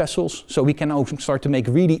blood vessels. So we can now start to make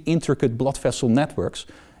really intricate blood vessel networks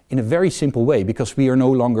in a very simple way, because we are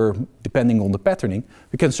no longer depending on the patterning.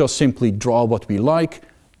 We can just simply draw what we like,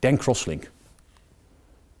 then crosslink.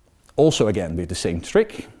 Also again with the same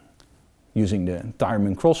trick, using the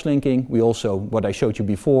Tyrman crosslinking. We also, what I showed you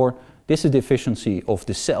before, this is the efficiency of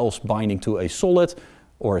the cells binding to a solid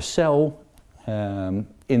or a cell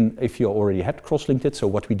if you already had crosslinked it, so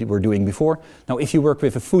what we were doing before. Now if you work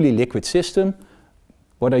with a fully liquid system,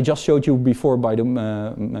 what I just showed you before by the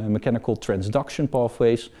mechanical transduction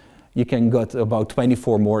pathways, you can get about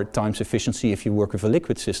 24 more times efficiency if you work with a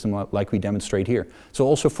liquid system like we demonstrate here. So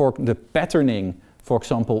also for the patterning, for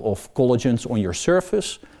example, of collagens on your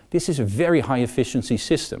surface, this is a very high efficiency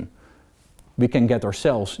system. We can get our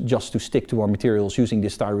cells just to stick to our materials using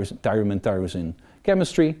this tyrosine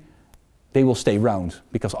chemistry. They will stay round,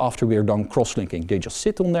 because after we are done cross-linking, they just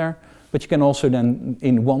sit on there. But you can also then,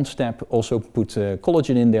 in one step, also put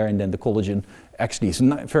collagen in there, and then the collagen actually is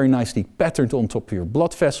very nicely patterned on top of your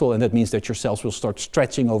blood vessel, and that means that your cells will start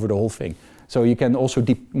stretching over the whole thing. So you can also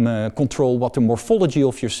control what the morphology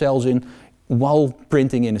of your cells in while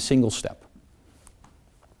printing in a single step.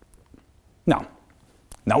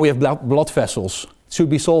 Now we have blood vessels. It should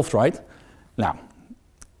be solved, right? Now,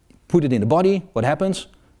 put it in the body, what happens?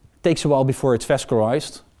 Takes a while before it's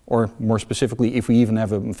vascularized, or more specifically, if we even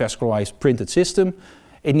have a vascularized printed system,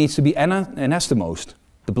 it needs to be anastomosed.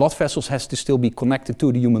 The blood vessels has to still be connected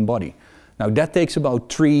to the human body. Now that takes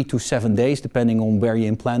about 3 to 7 days, depending on where you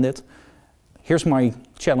implant it. Here's my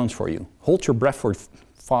challenge for you. Hold your breath for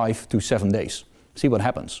 5 to 7 days. See what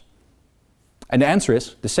happens. And the answer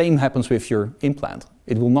is, the same happens with your implant.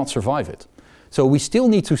 It will not survive it. So we still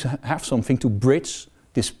need to have something to bridge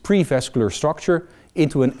this pre-vascular structure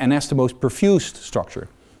into an anastomosed perfused structure.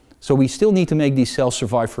 So we still need to make these cells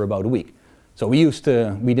survive for about a week. So we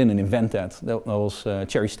didn't invent that. That was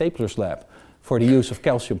Cherry Stapler's lab for the use of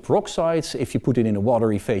calcium peroxides. If you put it in a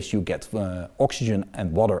watery phase, you get oxygen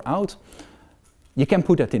and water out. You can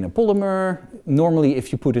put that in a polymer. Normally,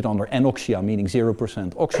 if you put it under anoxia, meaning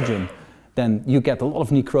 0% oxygen, then you get a lot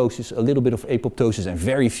of necrosis, a little bit of apoptosis, and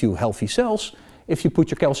very few healthy cells. If you put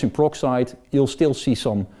your calcium peroxide, you'll still see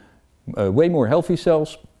some way more healthy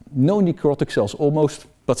cells, no necrotic cells almost,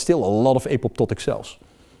 but still a lot of apoptotic cells.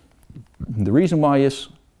 The reason why is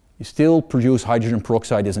you still produce hydrogen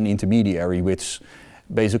peroxide as an intermediary, which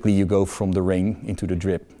basically you go from the rain into the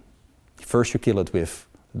drip. First you kill it with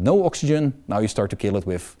no oxygen, now you start to kill it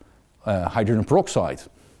with hydrogen peroxide.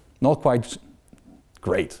 Not quite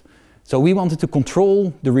great. So we wanted to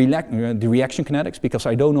control the reaction kinetics, because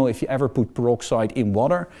I don't know if you ever put peroxide in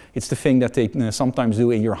water. It's the thing that they sometimes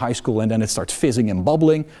do in your high school, and then it starts fizzing and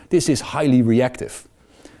bubbling. This is highly reactive.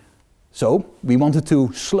 So we wanted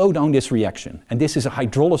to slow down this reaction. And this is a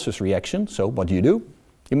hydrolysis reaction. So what do?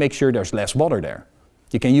 You make sure there's less water there.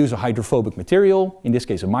 You can use a hydrophobic material, in this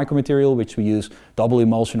case a micromaterial, which we use double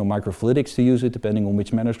emulsion or microfluidics to use it, depending on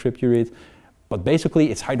which manuscript you read. But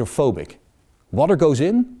basically it's hydrophobic. Water goes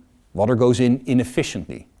in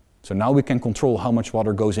inefficiently. So now we can control how much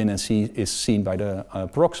water goes in and is seen by the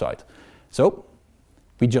peroxide. So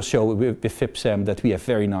we just show with FIPSAM that we have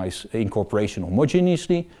very nice incorporation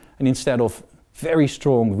homogeneously, and instead of very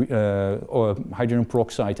strong hydrogen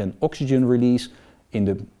peroxide and oxygen release. In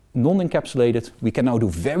the non-encapsulated, we can now do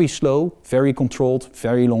very slow, very controlled,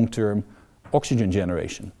 very long-term oxygen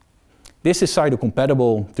generation. This is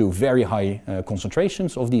cytocompatible to very high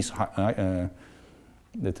concentrations of these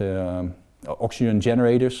oxygen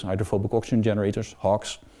generators, hydrophobic oxygen generators,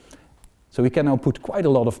 HOGs. So we can now put quite a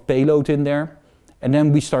lot of payload in there. And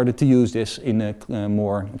then we started to use this in a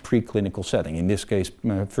more preclinical setting. In this case,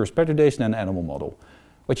 first petridation and animal model.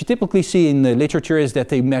 What you typically see in the literature is that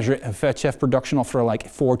they measure VEGF production after like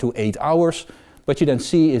 4 to 8 hours. What you then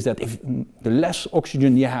see is that if the less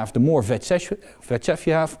oxygen you have, the more VEGF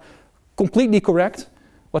you have. Completely correct.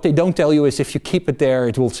 What they don't tell you is if you keep it there,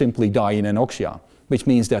 it will simply die in anoxia, which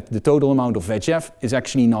means that the total amount of VEGF is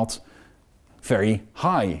actually not very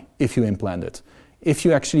high if you implant it. If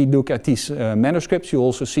you actually look at these manuscripts, you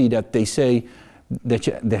also see that they say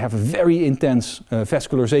that they have a very intense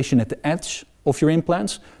vascularization at the edge of your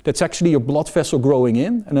implants. That's actually your blood vessel growing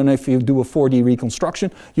in. And then if you do a 4D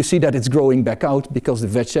reconstruction, you see that it's growing back out because the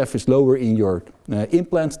VEGF is lower in your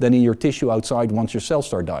implant than in your tissue outside once your cells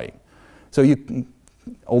start dying. So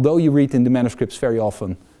although you read in the manuscripts very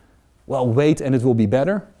often, well, wait and it will be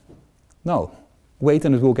better. No, wait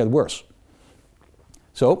and it will get worse.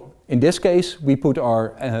 So in this case, we put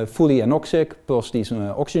our fully anoxic plus these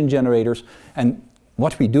oxygen generators. And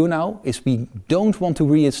what we do now is we don't want to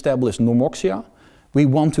re-establish normoxia. We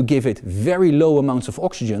want to give it very low amounts of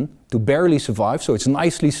oxygen to barely survive, so it's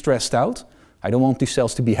nicely stressed out. I don't want these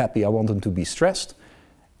cells to be happy, I want them to be stressed.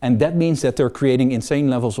 And that means that they're creating insane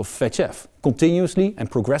levels of VEGF, continuously and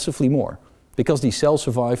progressively more, because these cells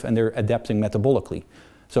survive and they're adapting metabolically.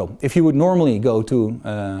 So if you would normally go to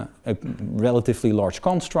a relatively large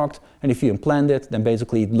construct, and if you implant it, then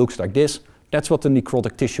basically it looks like this. That's what the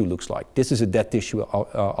necrotic tissue looks like. This is a dead tissue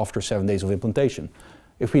after 7 days of implantation.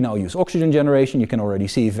 If we now use oxygen generation, you can already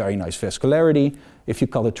see very nice vascularity. If you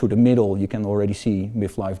cut it through the middle, you can already see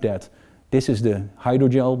with live dead. This is the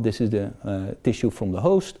hydrogel, this is the tissue from the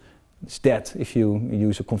host. It's dead if you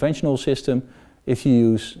use a conventional system. If you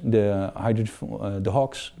use the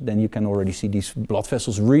HOGs, then you can already see these blood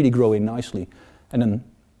vessels really grow in nicely. And then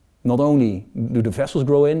not only do the vessels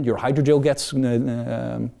grow in, your hydrogel gets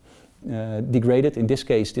degraded. In this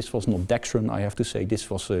case, this was not dextran, I have to say. This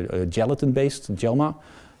was a gelatin-based gelma.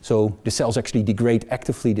 So the cells actually degrade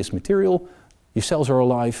actively this material. Your cells are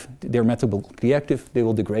alive, they're metabolically active, they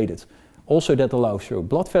will degrade it. Also, that allows your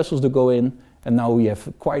blood vessels to go in, and now we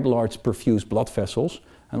have quite large perfused blood vessels.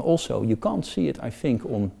 And also, you can't see it, I think,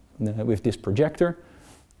 with this projector.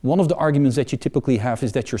 One of the arguments that you typically have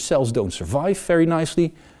is that your cells don't survive very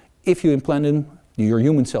nicely. If you implant them, your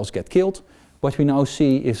human cells get killed. What we now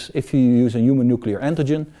see is if you use a human nuclear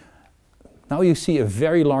antigen, now you see a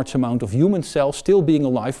very large amount of human cells still being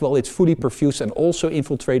alive while it's fully perfused and also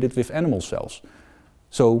infiltrated with animal cells.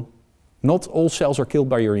 So not all cells are killed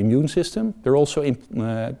by your immune system. They're also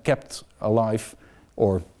kept alive,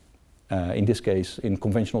 or in this case, in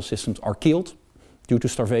conventional systems, are killed due to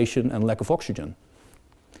starvation and lack of oxygen.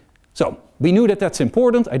 So we knew that that's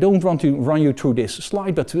important. I don't want to run you through this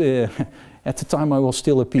slide, but at the time I was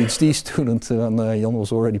still a PhD student and Jan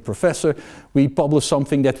was already professor. We published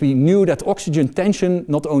something that we knew that oxygen tension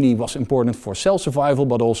not only was important for cell survival,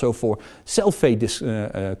 but also for cell fate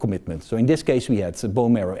commitment. So in this case we had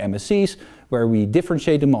bone marrow MSCs, where we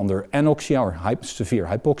differentiate them under anoxia or severe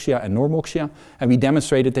hypoxia and normoxia, and we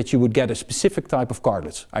demonstrated that you would get a specific type of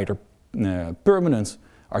cartilage, either permanent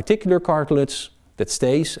articular cartilage that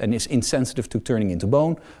stays and is insensitive to turning into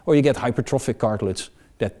bone, or you get hypertrophic cartilage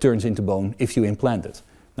that turns into bone if you implant it.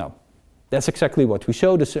 Now, that's exactly what we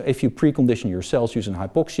showed. If you precondition your cells using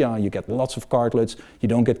hypoxia, you get lots of cartilage, you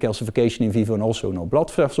don't get calcification in vivo and also no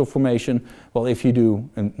blood vessel formation. Well, if you do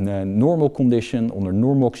a normal condition under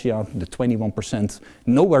normoxia, the 21%,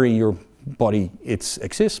 nowhere in your body it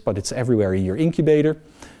exists, but it's everywhere in your incubator,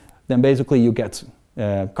 then basically you get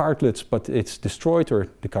cartilage, but it's destroyed, or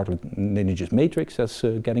the cartilaginous matrix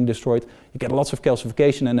is getting destroyed. You get lots of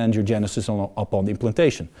calcification and angiogenesis upon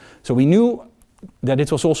implantation. So we knew that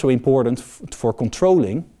it was also important for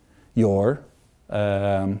controlling your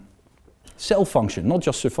cell function, not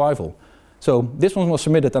just survival. So this one was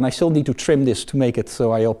submitted, and I still need to trim this to make it,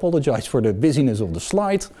 so I apologize for the busyness of the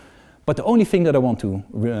slide. But the only thing that I want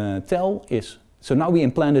to tell is, so now we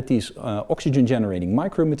implanted these oxygen-generating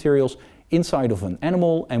micromaterials inside of an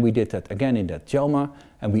animal, and we did that again in that gelma,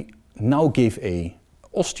 and we now gave a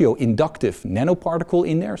osteoinductive nanoparticle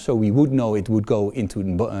in there, so we would know it would go into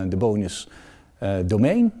the bonus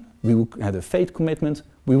domain. We would have a fate commitment.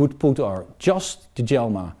 We would put just the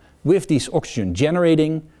gelma with these oxygen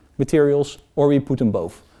generating materials, or we put them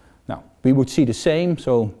both. Now, we would see the same.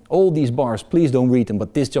 So all these bars, please don't read them,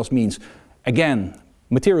 but this just means, again,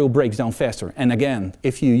 material breaks down faster. And again,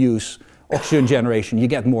 if you use oxygen generation, you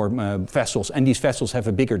get more vessels, and these vessels have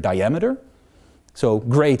a bigger diameter. So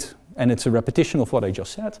great, and it's a repetition of what I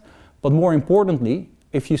just said. But more importantly,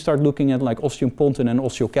 if you start looking at like osteopontin and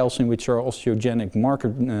osteocalcin, which are osteogenic marker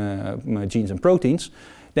genes and proteins,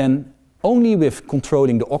 then only with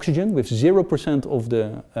controlling the oxygen, with 0% of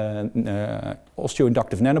the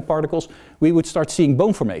osteoinductive nanoparticles, we would start seeing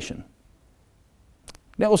bone formation.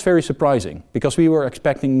 That was very surprising, because we were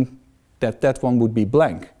expecting that that one would be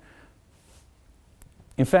blank.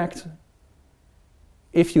 In fact,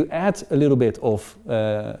 if you add a little bit of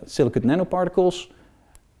silicate nanoparticles,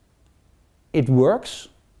 it works,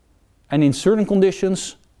 and in certain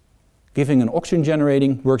conditions, giving an oxygen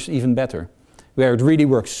generating works even better. Where it really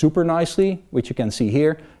works super nicely, which you can see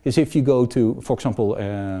here, is if you go to, for example,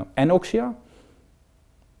 anoxia.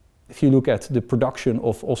 If you look at the production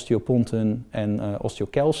of osteopontin and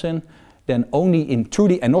osteocalcin, then only in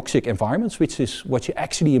truly anoxic environments, which is what you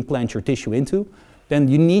actually implant your tissue into, then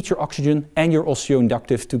you need your oxygen and your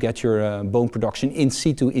osteoinductive to get your bone production in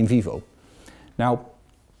situ in vivo. Now,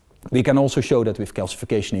 we can also show that with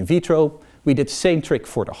calcification in vitro. We did the same trick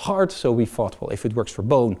for the heart, so we thought, well, if it works for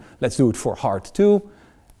bone, let's do it for heart too.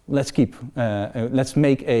 Let's make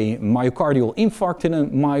a myocardial infarct in a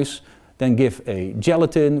mouse, then give a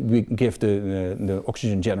gelatin, we give the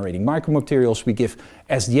oxygen-generating micromaterials, we give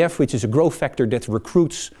SDF, which is a growth factor that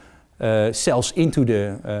recruits cells into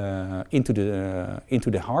the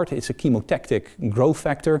heart. It's a chemotactic growth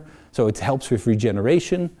factor, so it helps with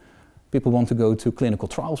regeneration. People want to go to clinical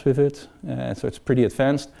trials with it, so it's pretty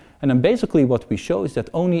advanced. And then basically what we show is that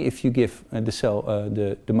only if you give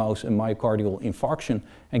the mouse a myocardial infarction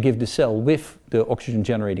and give the cell with the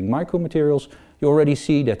oxygen-generating micromaterials, you already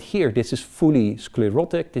see that here this is fully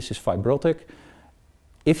sclerotic, this is fibrotic.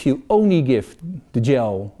 If you only give the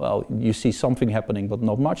gel, well, you see something happening, but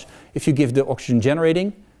not much. If you give the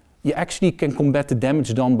oxygen-generating, you actually can combat the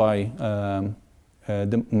damage done by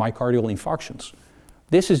the myocardial infarctions.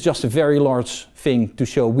 This is just a very large thing to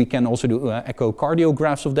show. We can also do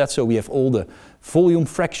echocardiographs of that, so we have all the volume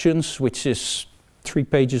fractions, which is 3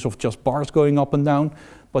 pages of just bars going up and down.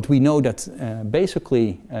 But we know that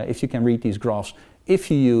basically, if you can read these graphs,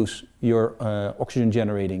 if you use your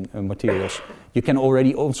oxygen-generating materials, you can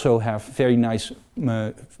already also have very nice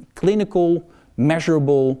clinical,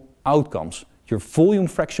 measurable outcomes. Your volume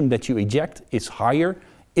fraction that you eject is higher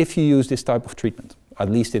if you use this type of treatment, at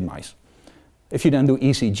least in mice. If you then do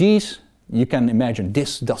ECGs, you can imagine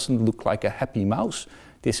this doesn't look like a happy mouse.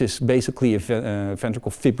 This is basically a ventricle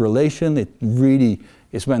fibrillation. It really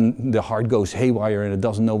is when the heart goes haywire and it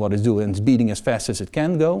doesn't know what it's doing and it's beating as fast as it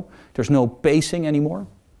can go. There's no pacing anymore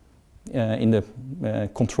in the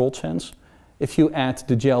controlled sense. If you add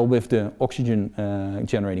the gel with the oxygen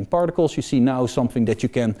generating particles, you see now something that you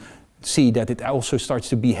can see that it also starts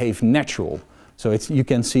to behave natural. So you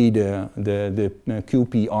can see the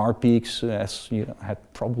QPR peaks as you had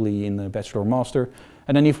probably in the bachelor or master.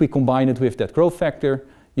 And then if we combine it with that growth factor,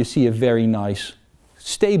 you see a very nice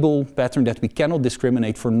stable pattern that we cannot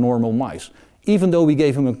discriminate for normal mice, even though we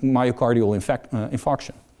gave them a myocardial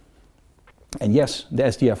infarction. And yes, the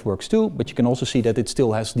SDF works too, but you can also see that it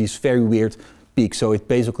still has these very weird peaks. So it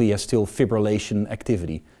basically has still fibrillation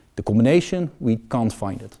activity. The combination, we can't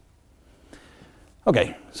find it.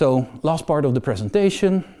 Okay, so last part of the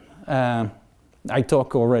presentation. I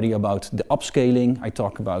talk already about the upscaling. I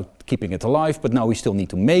talk about keeping it alive, but now we still need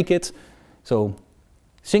to make it. So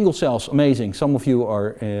single cells, amazing. Some of you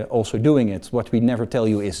are also doing it. What we never tell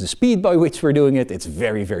you is the speed by which we're doing it. It's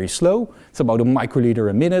very, very slow. It's about a microliter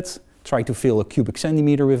a minute. Try to fill a cubic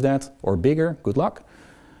centimeter with that, or bigger, good luck.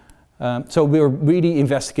 So we're really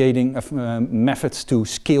investigating methods to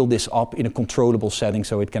scale this up in a controllable setting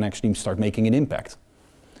so it can actually start making an impact.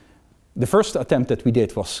 The first attempt that we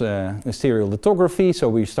did was serial lithography, so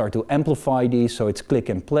we start to amplify these, so it's click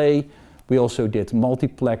and play. We also did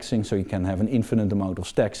multiplexing, so you can have an infinite amount of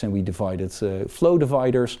stacks, and we divided flow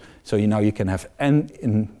dividers, so now you can have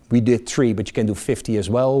we did 3, but you can do 50 as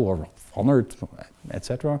well, or 100,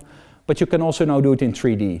 etc. But you can also now do it in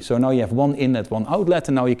 3D. So now you have one inlet, one outlet,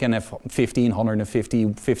 and now you can have 1,550,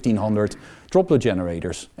 1,500 droplet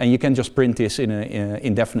generators. And you can just print this in an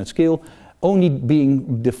indefinite scale, only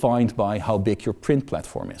being defined by how big your print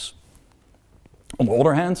platform is. On the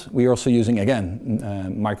other hand, we are also using, again,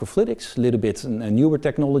 microfluidics, a little bit a newer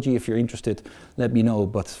technology. If you're interested, let me know.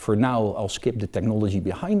 But for now, I'll skip the technology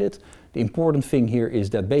behind it. The important thing here is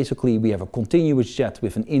that basically we have a continuous jet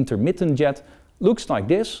with an intermittent jet. Looks like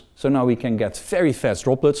this, so now we can get very fast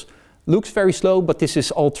droplets. Looks very slow, but this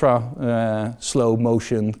is ultra slow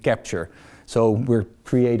motion capture. So we're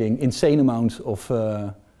creating insane amounts of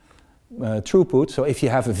throughput. So if you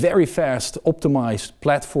have a very fast optimized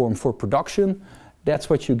platform for production, that's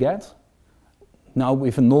what you get. Now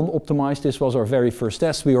with a non-optimized, this was our very first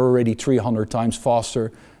test, we are already 300 times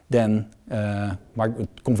faster than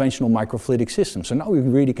conventional microfluidic systems. So now we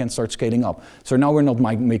really can start scaling up. So now we're not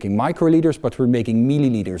making microliters, but we're making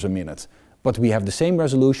milliliters a minute. But we have the same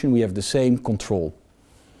resolution, we have the same control.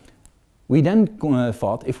 We then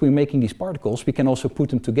thought, if we're making these particles, we can also put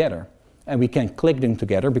them together. And we can click them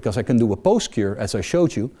together, because I can do a post-cure, as I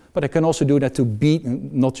showed you, but I can also do that to bead,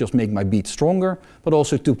 not just make my beads stronger, but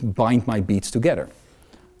also to bind my beads together.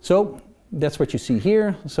 So that's what you see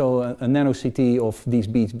here. So a nano CT of these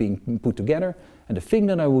beads being put together. And the thing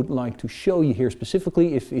that I would like to show you here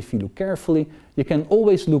specifically, if you look carefully, you can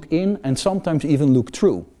always look in and sometimes even look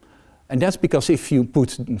through. And that's because if you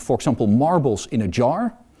put, for example, marbles in a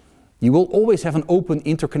jar, you will always have an open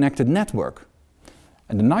interconnected network.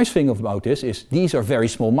 And the nice thing about this is these are very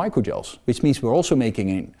small microgels, which means we're also making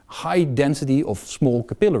a high density of small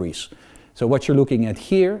capillaries. So what you're looking at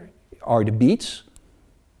here are the beads,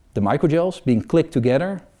 the microgels being clicked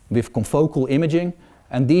together with confocal imaging,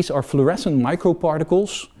 and these are fluorescent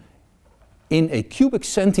microparticles in a cubic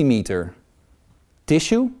centimeter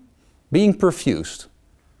tissue being perfused.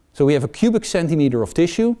 So we have a cubic centimeter of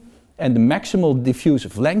tissue, and the maximal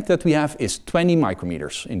diffusive length that we have is 20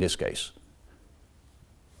 micrometers in this case.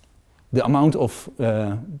 The amount of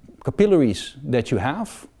capillaries that you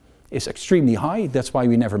have is extremely high. That's why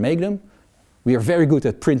we never make them. We are very good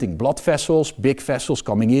at printing blood vessels, big vessels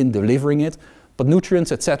coming in, delivering it. But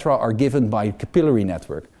nutrients, etc., are given by capillary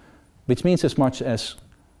network, which means as much as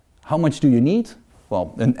how much do you need?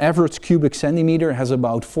 Well, an average cubic centimeter has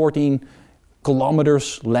about 14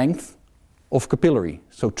 kilometers length of capillary.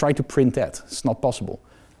 So try to print that. It's not possible.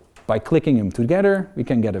 By clicking them together, we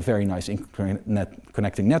can get a very nice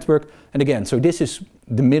connecting network. And again, so this is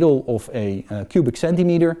the middle of a cubic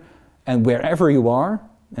centimeter, and wherever you are,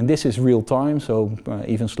 and this is real time, so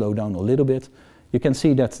even slow down a little bit, you can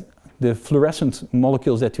see that the fluorescent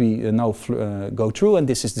molecules that we now go through, and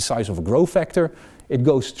this is the size of a growth factor, it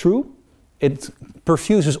goes through, it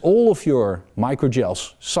perfuses all of your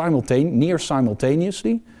microgels near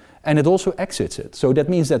simultaneously, and it also exits it. So that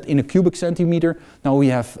means that in a cubic centimeter, now we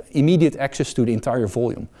have immediate access to the entire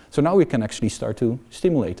volume. So now we can actually start to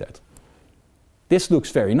stimulate that. This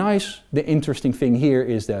looks very nice. The interesting thing here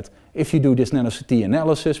is that if you do this nano-CT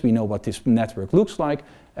analysis, we know what this network looks like,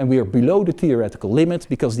 and we are below the theoretical limit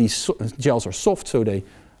because these gels are soft, so they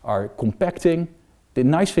are compacting. The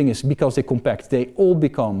nice thing is, because they compact, they all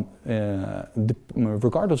become,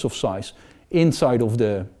 regardless of size, inside of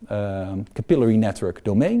the capillary network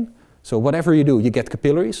domain. So whatever you do, you get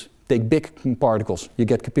capillaries. Take big particles, you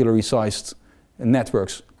get capillary-sized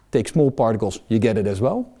networks. Take small particles, you get it as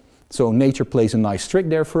well. So nature plays a nice trick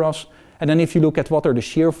there for us. And then if you look at what are the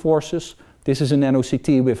shear forces, this is a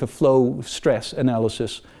nano-CT with a flow stress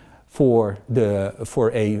analysis for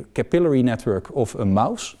a capillary network of a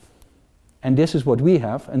mouse. And this is what we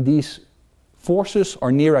have, and these forces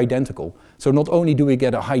are near identical. So not only do we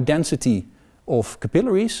get a high density of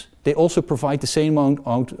capillaries, they also provide the same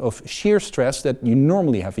amount of shear stress that you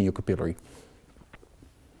normally have in your capillary.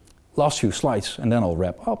 Last few slides, and then I'll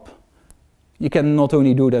wrap up. You can not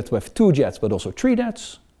only do that with 2 jets, but also 3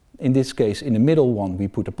 jets. In this case, in the middle one, we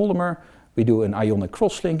put a polymer. We do an ionic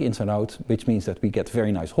crosslink inside out, which means that we get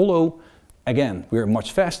very nice hollow. Again, we're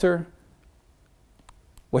much faster.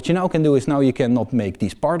 What you now can do is now you cannot make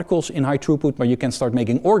these particles in high throughput, but you can start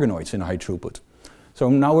making organoids in high throughput. So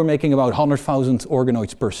now we're making about 100,000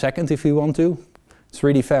 organoids per second if we want to. It's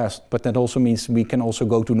really fast, but that also means we can also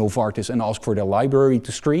go to Novartis and ask for their library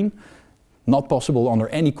to screen. Not possible under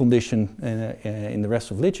any condition in the rest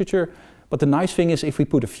of literature. But the nice thing is if we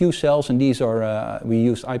put a few cells, and these are, we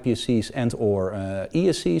use iPSCs and or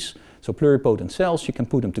ESCs, so pluripotent cells, you can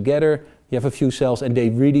put them together. You have a few cells and they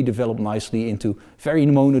really develop nicely into very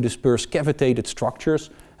monodispersed cavitated structures.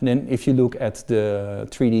 And then if you look at the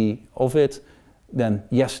 3D of it, then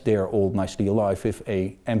yes, they're all nicely alive with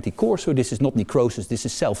a empty core. So this is not necrosis, this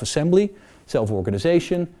is self-assembly,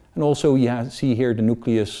 self-organization. And also you see here the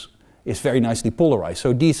nucleus is very nicely polarized.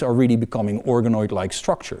 So these are really becoming organoid-like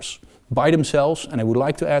structures by themselves. And I would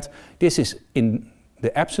like to add, this is in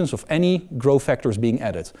the absence of any growth factors being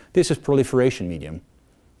added. This is proliferation medium.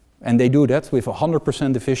 And they do that with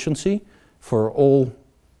 100% efficiency for all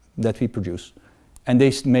that we produce. And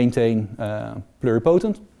they maintain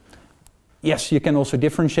pluripotent. Yes, you can also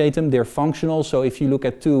differentiate them. They're functional. So if you look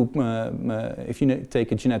at if you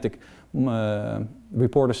take a genetic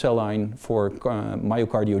reporter cell line for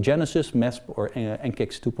myocardiogenesis, MESP or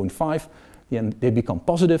NCAX 2.5, then they become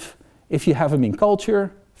positive. If you have them in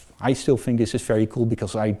culture, I still think this is very cool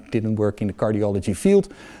because I didn't work in the cardiology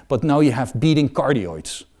field, but now you have beating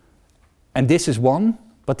cardioids. And this is one,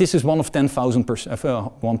 but this is 1 of 10,000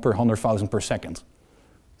 1 per 100,000 per second.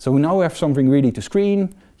 So we now have something really to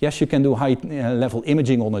screen. Yes, you can do high level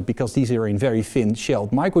imaging on it because these are in very thin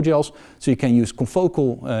shelled microgels. So you can use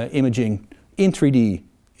confocal imaging in 3D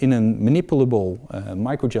in a manipulable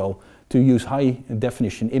microgel to use high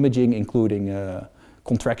definition imaging, including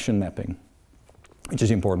contraction mapping, which is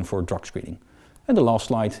important for drug screening. And the last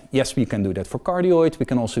slide, yes, we can do that for cardioids. We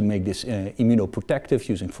can also make this immunoprotective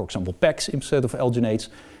using, for example, PEGs instead of algenates.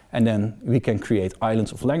 And then we can create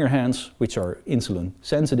islands of Langerhans, which are insulin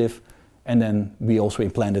sensitive. And then we also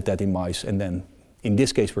implanted that in mice. And then in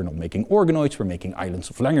this case, we're not making organoids, we're making islands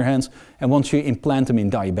of Langerhans. And once you implant them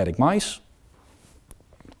in diabetic mice,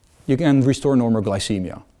 you can restore normal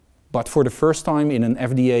glycemia. But for the first time in an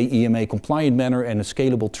FDA, EMA compliant manner and a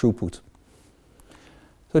scalable throughput.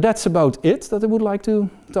 So that's about it that I would like to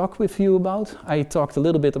talk with you about. I talked a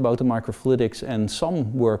little bit about the microfluidics and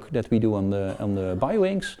some work that we do on the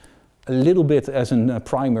bioinks. A little bit as a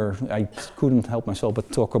primer, I couldn't help myself but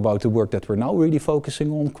talk about the work that we're now really focusing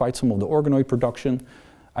on, quite some of the organoid production.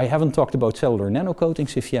 I haven't talked about cellular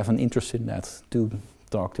nanocoatings. If you have an interest in that, do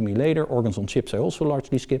talk to me later. Organs on chips I also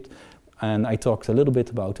largely skipped. And I talked a little bit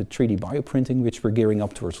about the 3D bioprinting, which we're gearing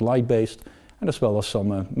up towards light-based, and as well as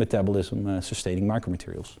some metabolism sustaining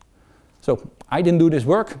micromaterials. So I didn't do this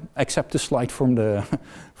work, except the slide from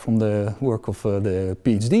the work of the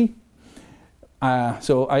PhD.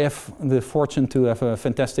 So I have the fortune to have a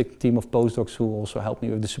fantastic team of postdocs who also help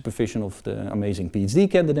me with the supervision of the amazing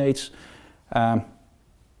PhD candidates.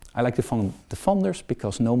 I like to fund the funders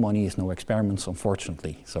because no money is no experiments,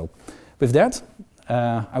 unfortunately. So with that,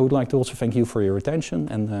 I would like to also thank you for your attention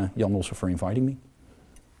and Jan also for inviting me.